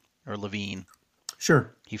Levine.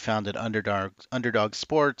 Sure. He founded Underdog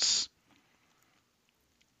Sports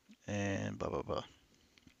and blah blah blah.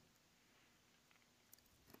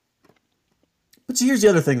 But see, here's the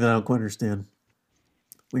other thing that I don't quite understand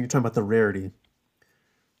when you're talking about the rarity.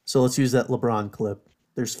 So let's use that LeBron clip.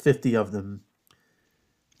 There's 50 of them.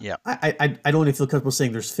 Yeah. I don't even feel comfortable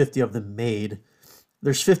saying there's 50 of them made.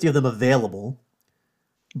 There's 50 of them available.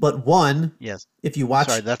 But one, Yes. if you watch.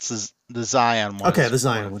 Sorry, that's the Zion one. Okay, is the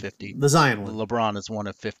Zion one of one. 50. The Zion The one. LeBron is one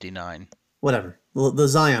of 59. Whatever. The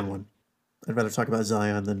Zion one. I'd rather talk about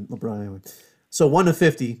Zion than LeBron anyway. So 1 of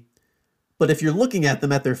 50. But if you're looking at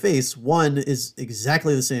them at their face, 1 is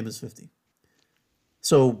exactly the same as 50.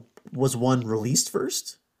 So was 1 released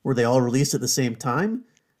first? Were they all released at the same time?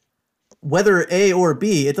 Whether A or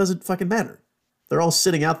B, it doesn't fucking matter. They're all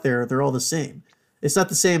sitting out there. They're all the same. It's not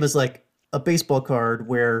the same as like a baseball card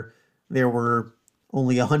where there were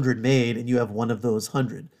only 100 made and you have one of those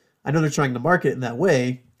 100. I know they're trying to market it in that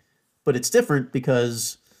way, but it's different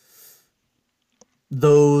because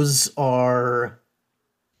those are,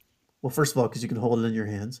 well, first of all, because you can hold it in your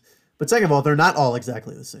hands. But second of all, they're not all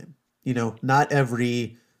exactly the same. You know, not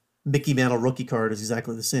every Mickey Mantle rookie card is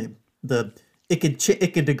exactly the same. It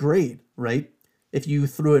can degrade, right? If you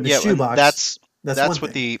threw it in a Yeah, and shoebox, that's one that's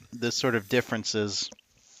what thing. the sort of difference is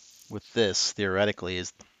with this theoretically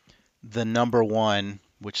is the number one,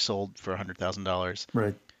 which sold for $100,000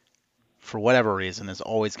 Right. for whatever reason, is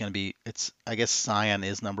always going to be. I guess Zion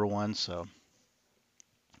is number one, so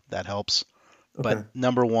that helps. But Okay.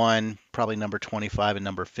 number one, probably number 25 and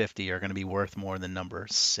number 50 are going to be worth more than number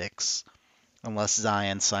 6, unless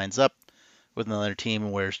Zion signs up with another team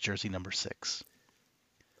and wears jersey number 6.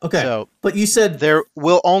 Okay. So But you said there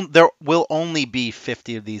will only be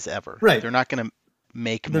 50 of these ever. right. They're not going to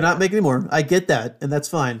make They're not more. making any more. I get that, and that's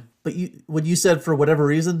fine. But when you said for whatever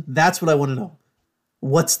reason, that's what I want to know.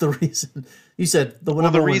 What's the reason? You said the Well, the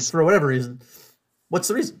number one reason, for whatever reason. What's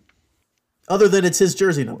the reason? Other than it's his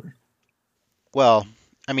jersey number. well,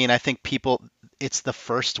 I mean, I think it's the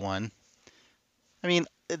first one. I mean,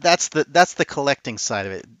 that's the collecting side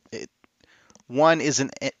of it. One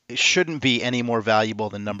it shouldn't be any more valuable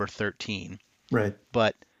than number 13. Right.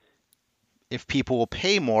 But if people will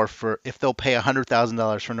pay more if they'll pay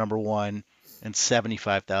 $100,000 for number one and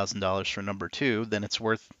 $75,000 for number two, then it's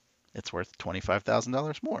worth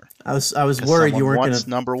 $25,000 more I was because worried you someone weren't wants gonna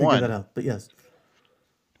number figure that one. out. But yes,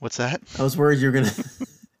 What's that? I was worried you were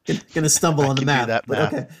gonna stumble I on the can do math. that But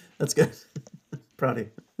math. okay, that's good. Proud of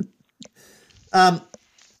you. Um.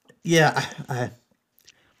 Yeah.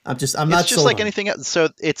 I'm It's not just sold like on it. anything else. So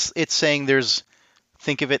it's saying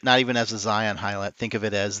think of it not even as a Zion highlight. Think of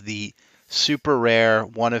it as the super rare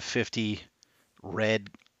 1 of 50 red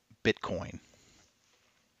Bitcoin,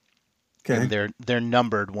 and Okay. they're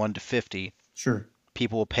numbered 1 to 50. Sure.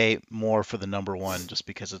 People will pay more for the number one just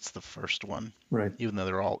because it's the first one, Right. even though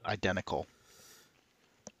they're all identical.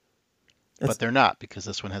 But That's they're not because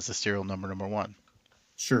this one has the serial number one.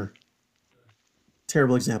 sure.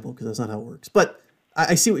 Terrible example because that's not how it works. But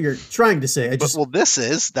I see what you're trying to say. I But just well,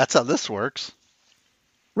 that's how this works.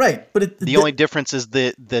 right. But The only difference is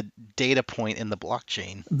the data point in the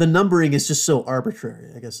blockchain. the numbering is just so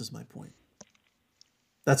arbitrary. I guess is my point.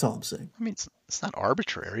 That's all I'm saying. I mean, it's not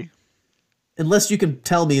arbitrary. Unless you can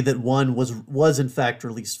tell me that one was in fact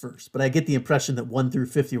released first, but I get the impression that 1 through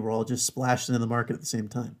 50 were all just splashed into the market at the same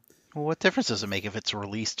time. Well, what difference does it make if it's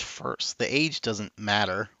released first? The age doesn't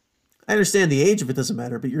matter. I understand the age of it doesn't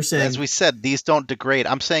matter, but you're As saying we said, these don't degrade.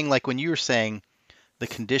 I'm saying like when you were saying the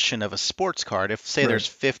condition of a sports card, if say right, there's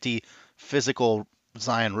 50 physical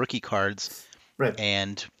Zion rookie cards right,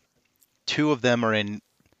 and 2 of them are in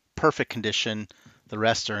perfect condition, the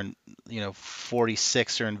rest are in,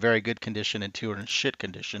 46 are in very good condition and 2 are in shit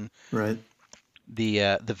condition. right,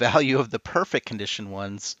 The value of the perfect condition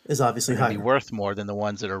ones is are obviously going to be higher. worth more than the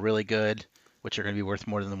ones that are really good, which are going to be worth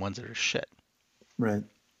more than the ones that are shit. Right.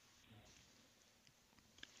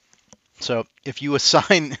 So if you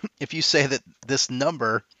if you say that this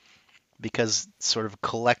number, because sort of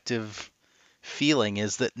collective feeling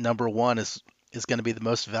is that number one is going to be the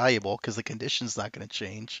most valuable because the condition's not going to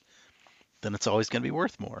change, then it's always going to be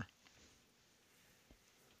worth more.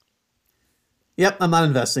 Yep, I'm not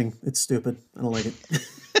investing. It's stupid. I don't like it.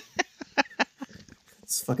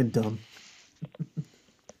 It's fucking dumb.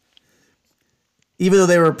 Even though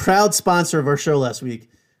they were a proud sponsor of our show last week,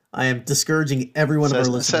 I am discouraging every one of our Says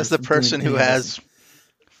listeners the from doing person who any investing.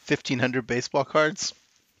 has 1,500 baseball cards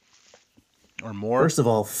or more. First of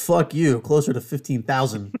all, fuck you. Closer to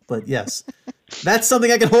 15,000. But yes, that's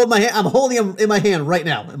something I can hold in my hand. I'm holding them in my hand right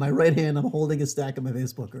now. In my right hand, I'm holding a stack of my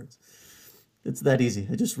baseball cards. It's that easy.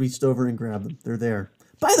 I just reached over and grabbed them. They're there.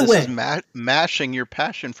 By the This is way, mashing your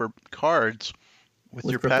passion for cards with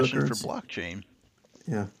with your passion for cryptocurrency. blockchain.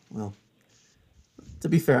 Yeah, well, to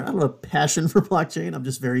be fair, I don't have a passion for blockchain. I'm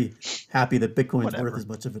just very happy that Bitcoin's worth Whatever. as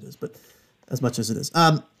much of it is, but as much as it is.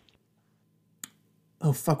 Oh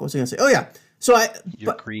fuck, what was I gonna say? Oh yeah. So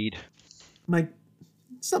Your but greed. my,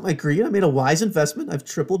 it's not my greed. I made a wise investment. I've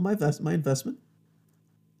tripled my investment,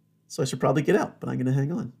 so I should probably get out. But I'm gonna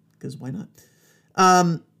hang on because why not?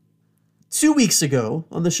 Um, 2 weeks ago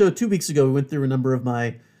on the show, 2 weeks ago, we went through a number of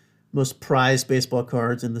my most prized baseball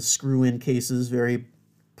cards in the screw-in cases, very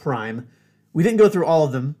prime. We didn't go through all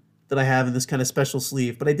of them that I have in this kind of special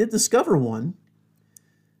sleeve, but I did discover one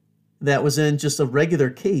that was in just a regular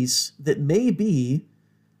case that may be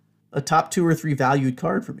a top 2 or 3 valued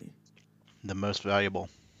card for me. The most valuable.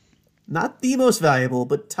 Not the most valuable,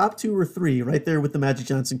 but top 2 or 3, right there with the Magic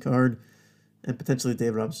Johnson card and potentially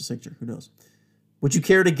David Robinson signature. Who knows? Would you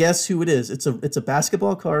care to guess who it is? It's a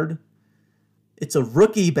basketball card. It's a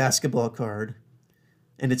rookie basketball card,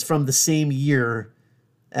 and it's from the same year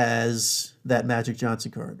as that Magic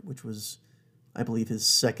Johnson card, which was, I believe, his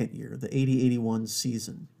second year, the 80-81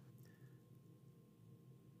 season.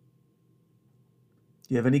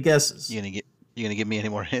 Do you have any guesses? You gonna give me any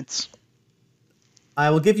more hints?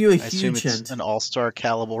 I will give you a I assume huge it's hint. an all-star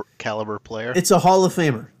caliber player. It's a Hall of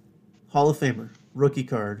Famer. Hall of Famer. Rookie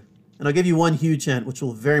card. And I'll give you one huge hint, which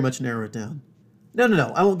will very much narrow it down. No, no,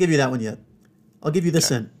 no. I won't give you that one yet. I'll give you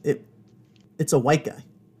this Okay. hint. It's a white guy.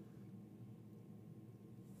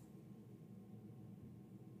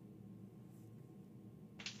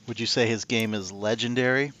 Would you say his game is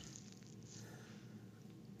legendary?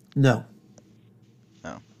 No.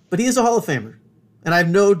 No. But he is a Hall of Famer. And I have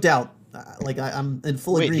no doubt. I'm in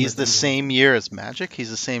full Wait, agreement. he's the same year as Magic? He's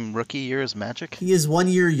the same rookie year as Magic? He is 1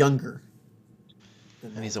 year younger.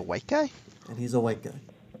 And he's a white guy? And he's a white guy.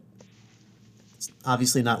 It's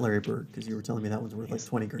obviously not Larry Bird, because you were telling me that one's worth like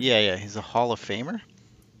 20 grand. Yeah, he's a Hall of Famer?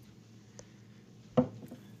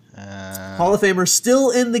 Hall of Famer still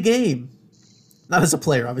in the game. Not as a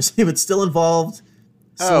player, obviously, but still involved.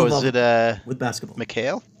 Oh, is it with basketball?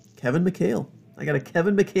 McHale? Kevin McHale. I got a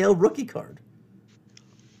Kevin McHale rookie card.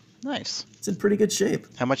 Nice. It's in pretty good shape.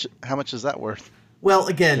 How much is that worth? Well,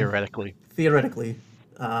 again, Theoretically.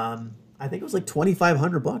 I think it was like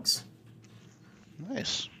 $2,500.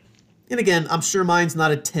 Nice. And again, I'm sure mine's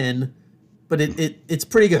not a 10, but it's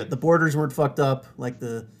pretty good. The borders weren't fucked up, like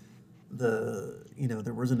the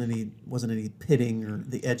there wasn't any pitting, or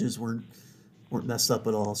the edges weren't messed up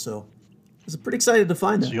at all. So I was pretty excited to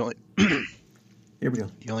find that. So you only Here we go.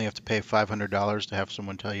 you only have to pay $500 to have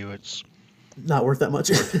someone tell you it's Not worth that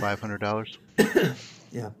much. worth $500.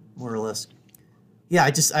 Yeah, more or less. Yeah,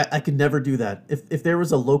 I could never do that. If there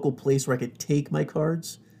was a local place where I could take my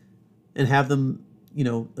cards and have them,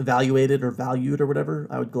 evaluated or valued or whatever,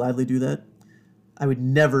 I would gladly do that. I would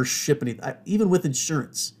never ship anything, even with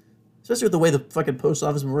insurance. Especially with the way the fucking post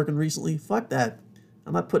office has been working recently. Fuck that.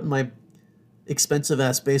 I'm not putting my expensive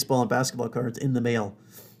ass baseball and basketball cards in the mail.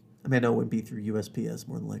 I mean, I know it would be through USPS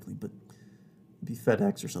more than likely, but it'd be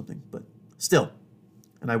FedEx or something. But still,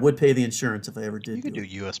 and I would pay the insurance if I ever did. You could do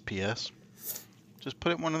USPS. Just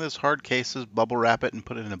put it in one of those hard cases, bubble wrap it, and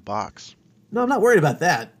put it in a box. No, I'm not worried about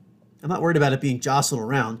that. I'm not worried about it being jostled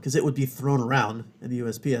around, because it would be thrown around in the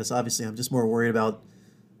USPS. Obviously, I'm just more worried about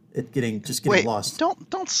it getting lost.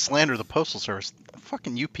 Don't slander the postal service.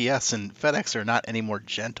 Fucking UPS and FedEx are not any more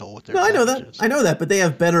gentle with their No, I know that. packages. I know that, but they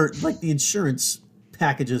have better, like the insurance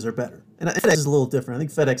packages are better. And FedEx is a little different. I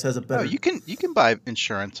think FedEx has a better. Oh, you can buy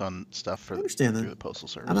insurance on stuff I understand through that. the postal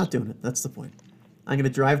service. I'm not doing it. That's the point. I'm going to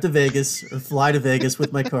drive to Vegas or fly to Vegas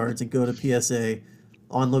with my cards and go to PSA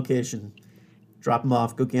on location, drop them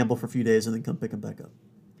off, go gamble for a few days, and then come pick them back up.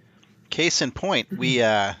 Case in point, Here we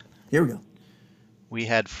go. we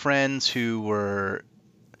had friends who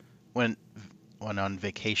went on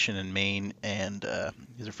vacation in Maine, and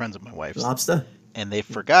these are friends of my wife's. Lobster? And they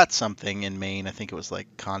forgot something in Maine. I think it was like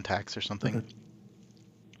contacts or something. Okay.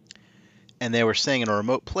 And they were staying in a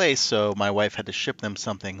remote place, so my wife had to ship them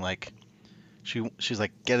something. Like she's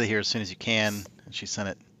like, get it here as soon as you can, and she sent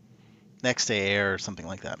it next day air or something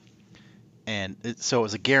like that. And so it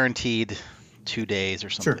was a guaranteed 2 days or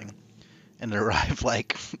something. Sure. and it arrived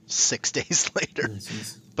like 6 days later.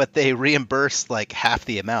 Jeez. But they reimbursed like half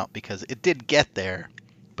the amount because it did get there,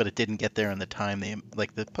 but it didn't get there in the time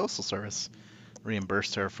the postal service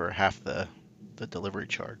reimbursed her for half the delivery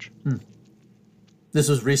charge. This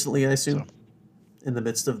was recently, I So assume, in the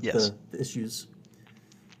midst of yes, the issues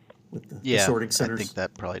with the yeah, sorting I think centers.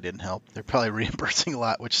 that probably didn't help. They're probably reimbursing a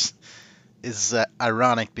lot, which is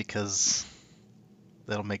ironic because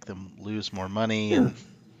that'll make them lose more money Yeah, and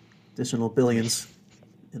additional billions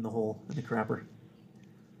in the hole, in the crapper.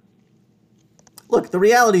 Look, the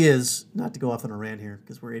reality is, not to go off on a rant here,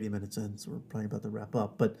 because we're 80 minutes in, so we're probably about to wrap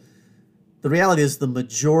up, but the reality is the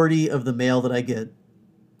majority of the mail that I get,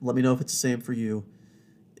 let me know if it's the same for you,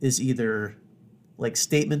 is either like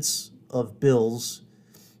statements of bills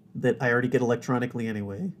that I already get electronically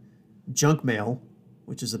anyway, junk mail,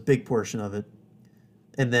 which is a big portion of it,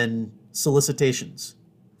 and then solicitations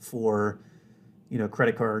for,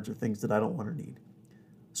 credit cards or things that I don't want or need.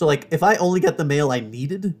 So like if I only get the mail I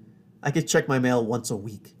needed, I could check my mail once a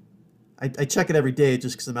week. I check it every day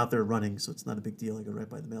just because I'm out there running, so it's not a big deal. I go right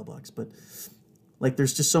by the mailbox. But like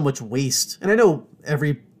there's just so much waste. And I know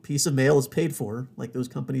every piece of mail is paid for. Like those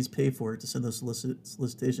companies pay for it to send those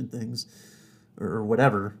solicitation things or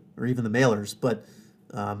whatever, or even the mailers. But,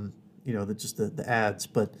 the ads.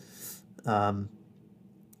 But I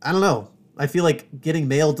don't know. I feel like getting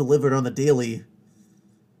mail delivered on the daily,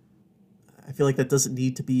 I feel like that doesn't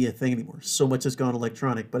need to be a thing anymore. So much has gone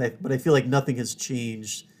electronic, but I feel like nothing has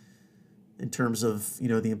changed in terms of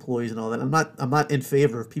the employees and all that. I'm not in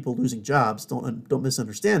favor of people losing jobs. Don't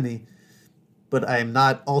misunderstand me, but I'm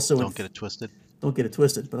not also don't get it twisted. Don't get it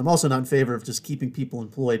twisted. But I'm also not in favor of just keeping people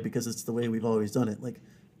employed because it's the way we've always done it. Like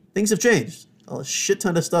things have changed. A shit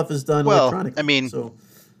ton of stuff is done Well, electronically. I mean, so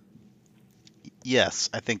yes,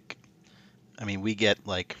 we get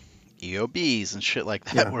like EOBs and shit like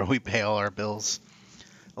that yeah, where we pay all our bills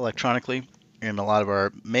electronically, and a lot of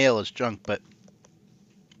our mail is junk, but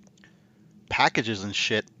packages and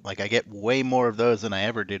shit, like I get way more of those than I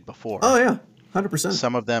ever did before. oh yeah, 100%.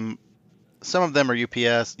 Some of them are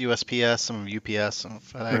UPS, USPS, some of UPS, some of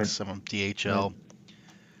FedEx, Right, some of right. DHL.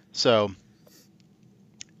 So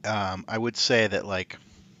I would say that like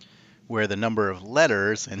where the number of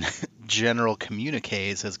letters and general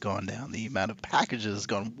communiques has gone down, the amount of packages has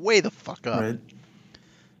gone way the fuck up.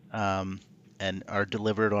 Right. And are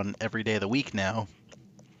delivered on every day of the week now.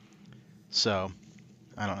 So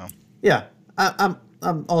I don't know. Yeah, I'm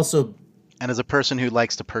also. And as a person who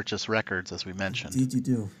likes to purchase records, as we mentioned, Indeed, you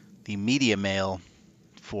do. the media mail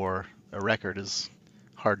for a record is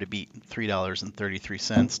hard to beat.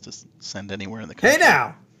 $3.33 to send anywhere in the country. Hey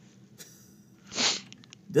now,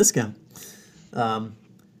 discount.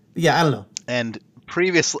 Yeah, I don't know. And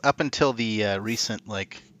previously, up until the recent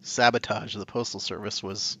like sabotage of the postal service,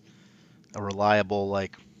 was a reliable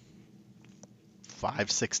like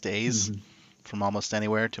 5-6 days from almost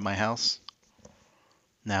anywhere to my house.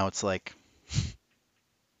 Now it's like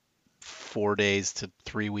 4 days to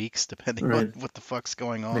 3 weeks, depending on what the fuck's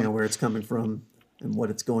going on. Depending on where it's coming from and what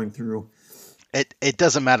it's going through. It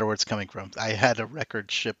doesn't matter where it's coming from. I had a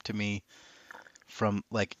record shipped to me from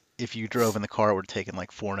like if you drove in the car, it would have taken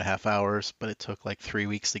like 4.5 hours, but it took like 3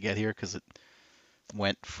 weeks to get here because it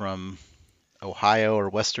went from Ohio or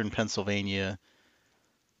Western Pennsylvania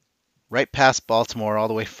right past Baltimore all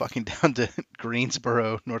the way fucking down to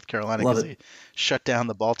Greensboro, North Carolina, because they shut down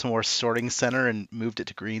the Baltimore sorting center and moved it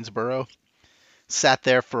to Greensboro. Sat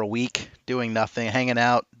there for a week doing nothing, hanging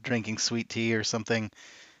out, drinking sweet tea or something,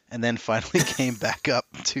 and then finally came back up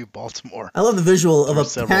to Baltimore. I love the visual of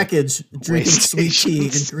a package drinking sweet tea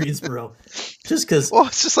in Greensboro. Just because. Well,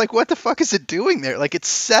 it's just like, what the fuck is it doing there? Like, it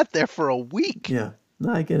sat there for a week. Yeah.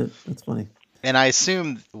 No, I get it. That's funny. And I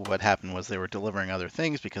assumed what happened was they were delivering other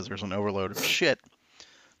things because there's an overload of shit.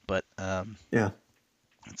 But yeah,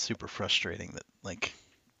 it's super frustrating that like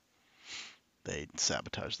they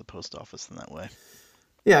sabotage the post office in that way.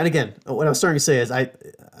 Yeah, and again, what I was starting to say is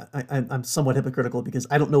I'm somewhat hypocritical because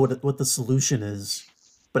I don't know what the solution is,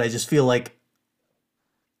 but I just feel like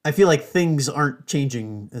things aren't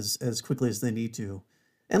changing as quickly as they need to.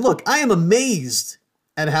 And look, I am amazed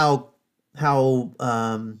at how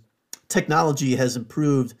technology has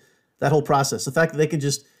improved that whole process. The fact that they can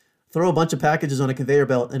just throw a bunch of packages on a conveyor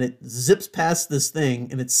belt and it zips past this thing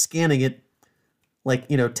and it's scanning it like,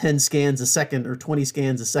 10 scans a second or 20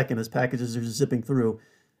 scans a second as packages are zipping through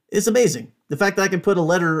is amazing. The fact that I can put a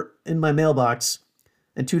letter in my mailbox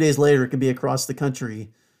and 2 days later it can be across the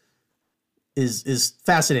country is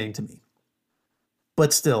fascinating to me.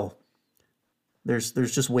 But still, there's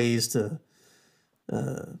just ways to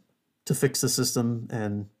fix the system,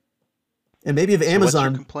 and And maybe if So what's your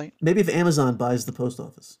Amazon, complaint? maybe if Amazon buys the post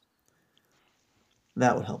office,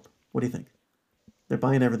 that would help. What do you think? They're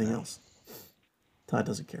buying everything No, else. Todd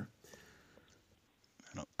doesn't care.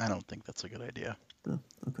 I don't think that's a good idea. Oh,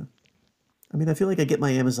 okay. I mean, I feel like I get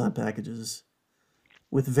my Amazon packages,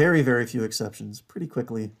 with very, very few exceptions, pretty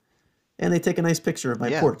quickly, and they take a nice picture of my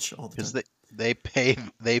Yeah, porch all the because time. they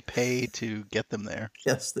pay to get them there.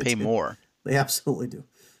 Yes, they Pay do. more. They absolutely do.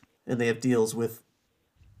 And they have deals with,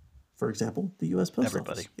 for example, the U.S. Post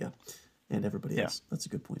Everybody. Office. Yeah, and everybody Yeah. else. That's a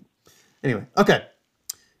good point. Anyway, okay.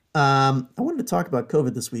 I wanted to talk about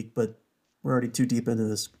COVID this week, but we're already too deep into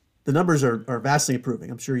this. The numbers are vastly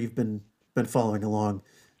improving. I'm sure you've been following along.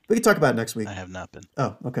 We can talk about it next week. I have not been.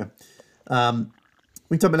 Oh, okay.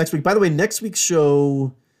 We can talk about next week. By the way, next week's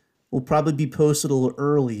show will probably be posted a little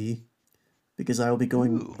early because I will be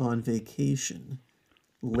going Ooh. on vacation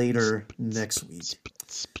later next week.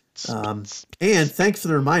 And thanks for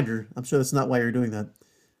the reminder. I'm sure that's not why you're doing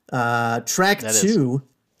that. Track That is. 2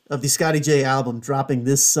 of the Scotty J album dropping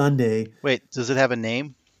this Sunday. Wait, does it have a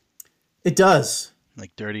name? It does.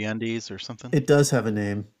 Like Dirty Undies or something? It does have a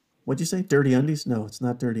name. What'd you say? Dirty Undies? No, it's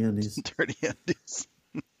not Dirty Undies. Dirty Undies.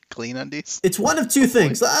 Clean Undies? It's one of two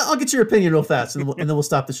things. I'll get your opinion real fast, and then we'll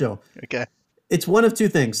stop the show. Okay. It's one of two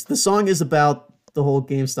things. The song is about the whole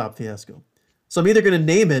GameStop fiasco. So I'm either going to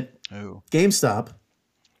name it Oh. GameStop,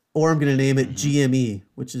 or I'm going to name it GME,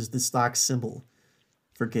 which is the stock symbol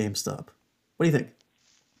for GameStop. What do you think?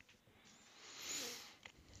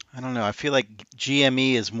 I don't know. I feel like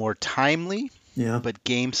GME is more timely, Yeah, but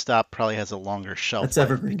GameStop probably has a longer shelf that's life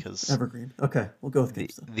evergreen. because Evergreen. Okay, we'll go with the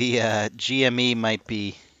GameStop. the GME might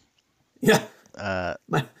be Yeah,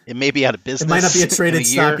 it may be out of business. it might not be a traded in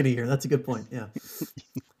stock in year, a year. That's a good point. Yeah,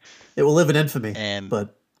 it will live in infamy, and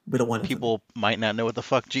but we don't want infamy. people might not know what the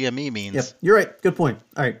fuck GME means. Yep, you're right. Good point.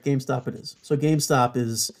 All right, GameStop it is. So GameStop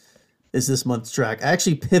is this month's track. I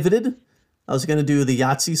actually pivoted. I was going to do the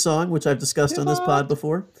Yahtzee song, which I've discussed on this pod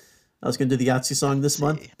before. I was going to do the Yahtzee song this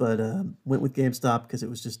month, but went with GameStop because it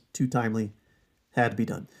was just too timely. Had to be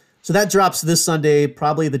done. So that drops this Sunday,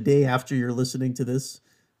 probably the day after you're listening to this.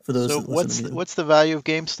 For those So that listen to me. what's the value of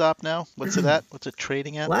GameStop now? What's it at? What's it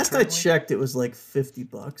trading at? Last currently? I checked, it was like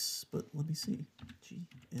 $50, but let me see.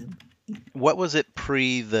 GME. What was it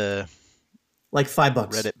pre the Like $5.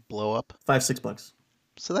 Reddit blow up? $5-6.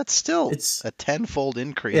 So that's still It's a tenfold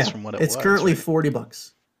increase yeah. from what it It's was. currently right?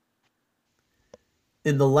 $40.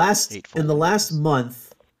 In the last Eightfold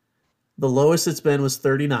month, the lowest it's been was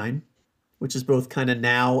 39, which is both kind of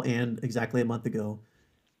now and exactly a month ago.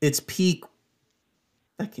 Its peak,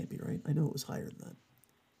 that can't be right. I know it was higher than that.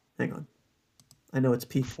 Hang on. I know its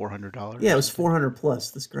peak. $400. Yeah, it was 400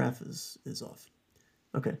 plus. This graph is off.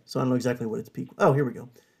 Okay, so I don't know exactly what its peak. Oh, here we go.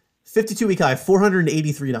 52-week high,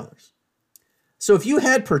 $483. So if you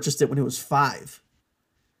had purchased it when it was 5,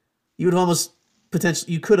 you would have almost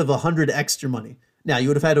potentially, you could have 100x your money. Now, you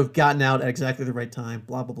would have had to have gotten out at exactly the right time,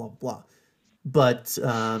 blah, blah, blah, blah. But,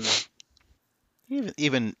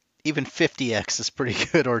 Even 50x is pretty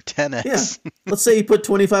good, or 10x. yeah, let's say you put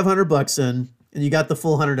 $2,500 in and you got the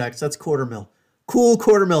full 100x. That's $250,000. Cool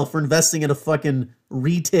 $250,000 for investing in a fucking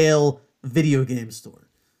retail video game store.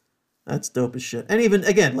 That's dope as shit. And even,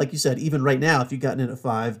 again, like you said, even right now, if you've gotten in at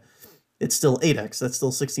 5, it's still 8x. That's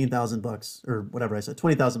still $16,000 or whatever I said,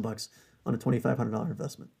 $20,000 on a $2,500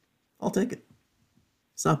 investment. I'll take it.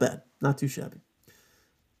 It's not bad. Not too shabby.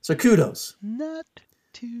 So kudos. Not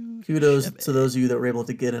too Kudos shabby. to those of you that were able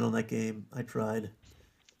to get in on that game. I tried.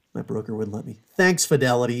 My broker wouldn't let me. Thanks,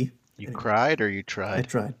 Fidelity. You Anyway, cried or you I tried?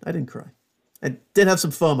 tried. I didn't cry. I did have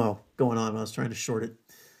some FOMO going on when I was trying to short it.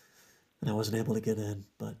 And I wasn't able to get in.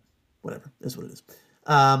 But whatever. It is what it is.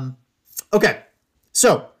 Okay.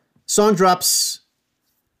 So, song drops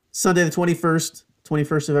Sunday the 21st.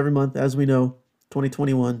 21st of every month, as we know.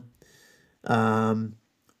 2021.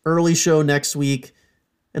 Early show next week.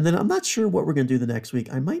 And then I'm not sure what we're going to do the next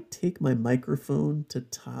week. I might take my microphone to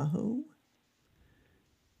Tahoe.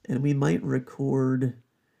 And we might record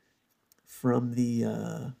from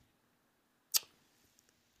the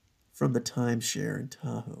timeshare in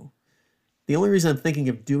Tahoe. The only reason I'm thinking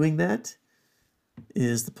of doing that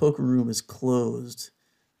is the poker room is closed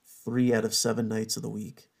 3 out of 7 nights of the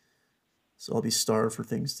week. So I'll be starved for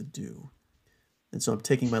things to do. And so I'm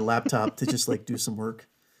taking my laptop to just like do some work.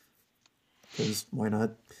 Because why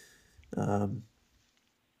not?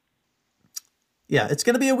 Yeah, it's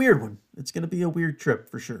going to be a weird one. It's going to be a weird trip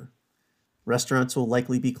for sure. Restaurants will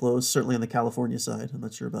likely be closed, certainly on the California side. I'm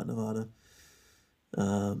not sure about Nevada.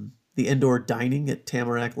 The indoor dining at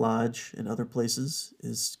Tamarack Lodge and other places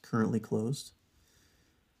is currently closed.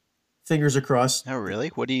 Fingers are crossed. Oh,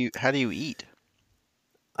 really? How do you eat?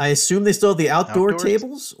 I assume they still have the outdoor Outdoors?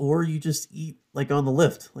 tables, or you just eat like on the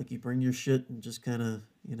lift. Like you bring your shit and just kind of,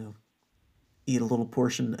 eat a little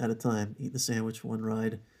portion at a time. Eat the sandwich one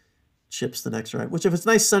ride, chips the next ride. Which, if it's a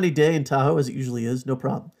nice sunny day in Tahoe, as it usually is, no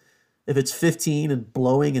problem. If it's 15 and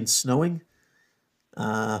blowing and snowing,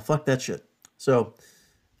 fuck that shit. So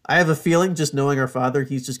I have a feeling, just knowing our father,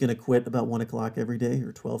 he's just going to quit about 1 o'clock every day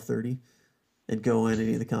or 12:30 and go in and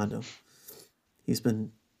eat the condo.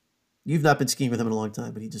 You've not been skiing with him in a long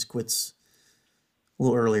time, but he just quits a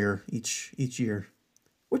little earlier each year,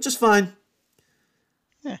 which is fine.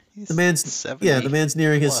 Yeah, he's The man's 70 the man's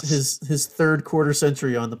nearing plus. his third quarter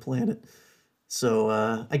century on the planet, so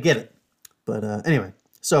I get it. But anyway,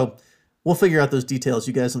 so we'll figure out those details.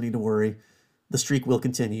 You guys don't need to worry. The streak will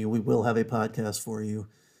continue. We will have a podcast for you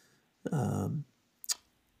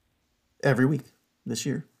every week this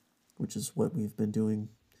year, which is what we've been doing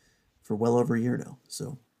for well over a year now.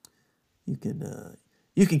 So you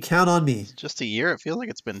can count on me. Just a year? It feels like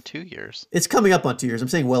it's been 2 years. It's coming up on 2 years. I'm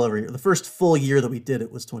saying well over a year. The first full year that we did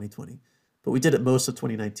it was 2020, but we did it most of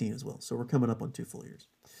 2019 as well. So we're coming up on 2 full years.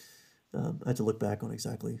 I had to look back on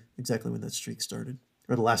exactly when that streak started,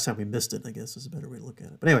 or the last time we missed it, I guess is a better way to look at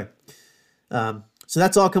it. But anyway, so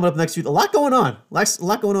that's all coming up next week. A lot going on. A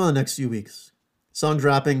lot going on in the next few weeks. Song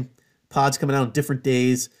dropping, pods coming out on different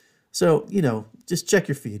days. So, just check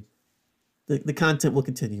your feed. The content will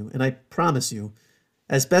continue. And I promise you,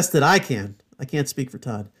 as best that I can't speak for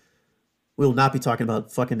Todd, we will not be talking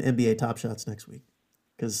about fucking NBA Top Shots next week.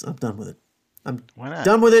 Because I'm done with it. I'm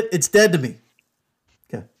done with it. It's dead to me.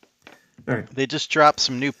 Okay. All right. They just dropped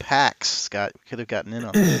some new packs, Scott. We could have gotten in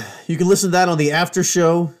on that. You can listen to that on the after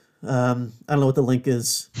show. I don't know what the link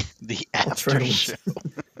is. The after show.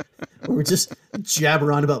 Where we just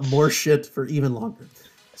jabber on about more shit for even longer.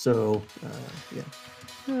 So, yeah.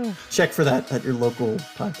 Check for that at your local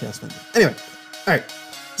podcast vendor. Anyway, all right.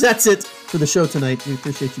 So that's it for the show tonight. We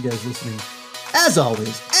appreciate you guys listening, as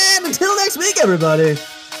always. And until next week, everybody.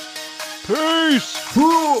 Peace!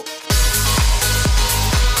 Cool.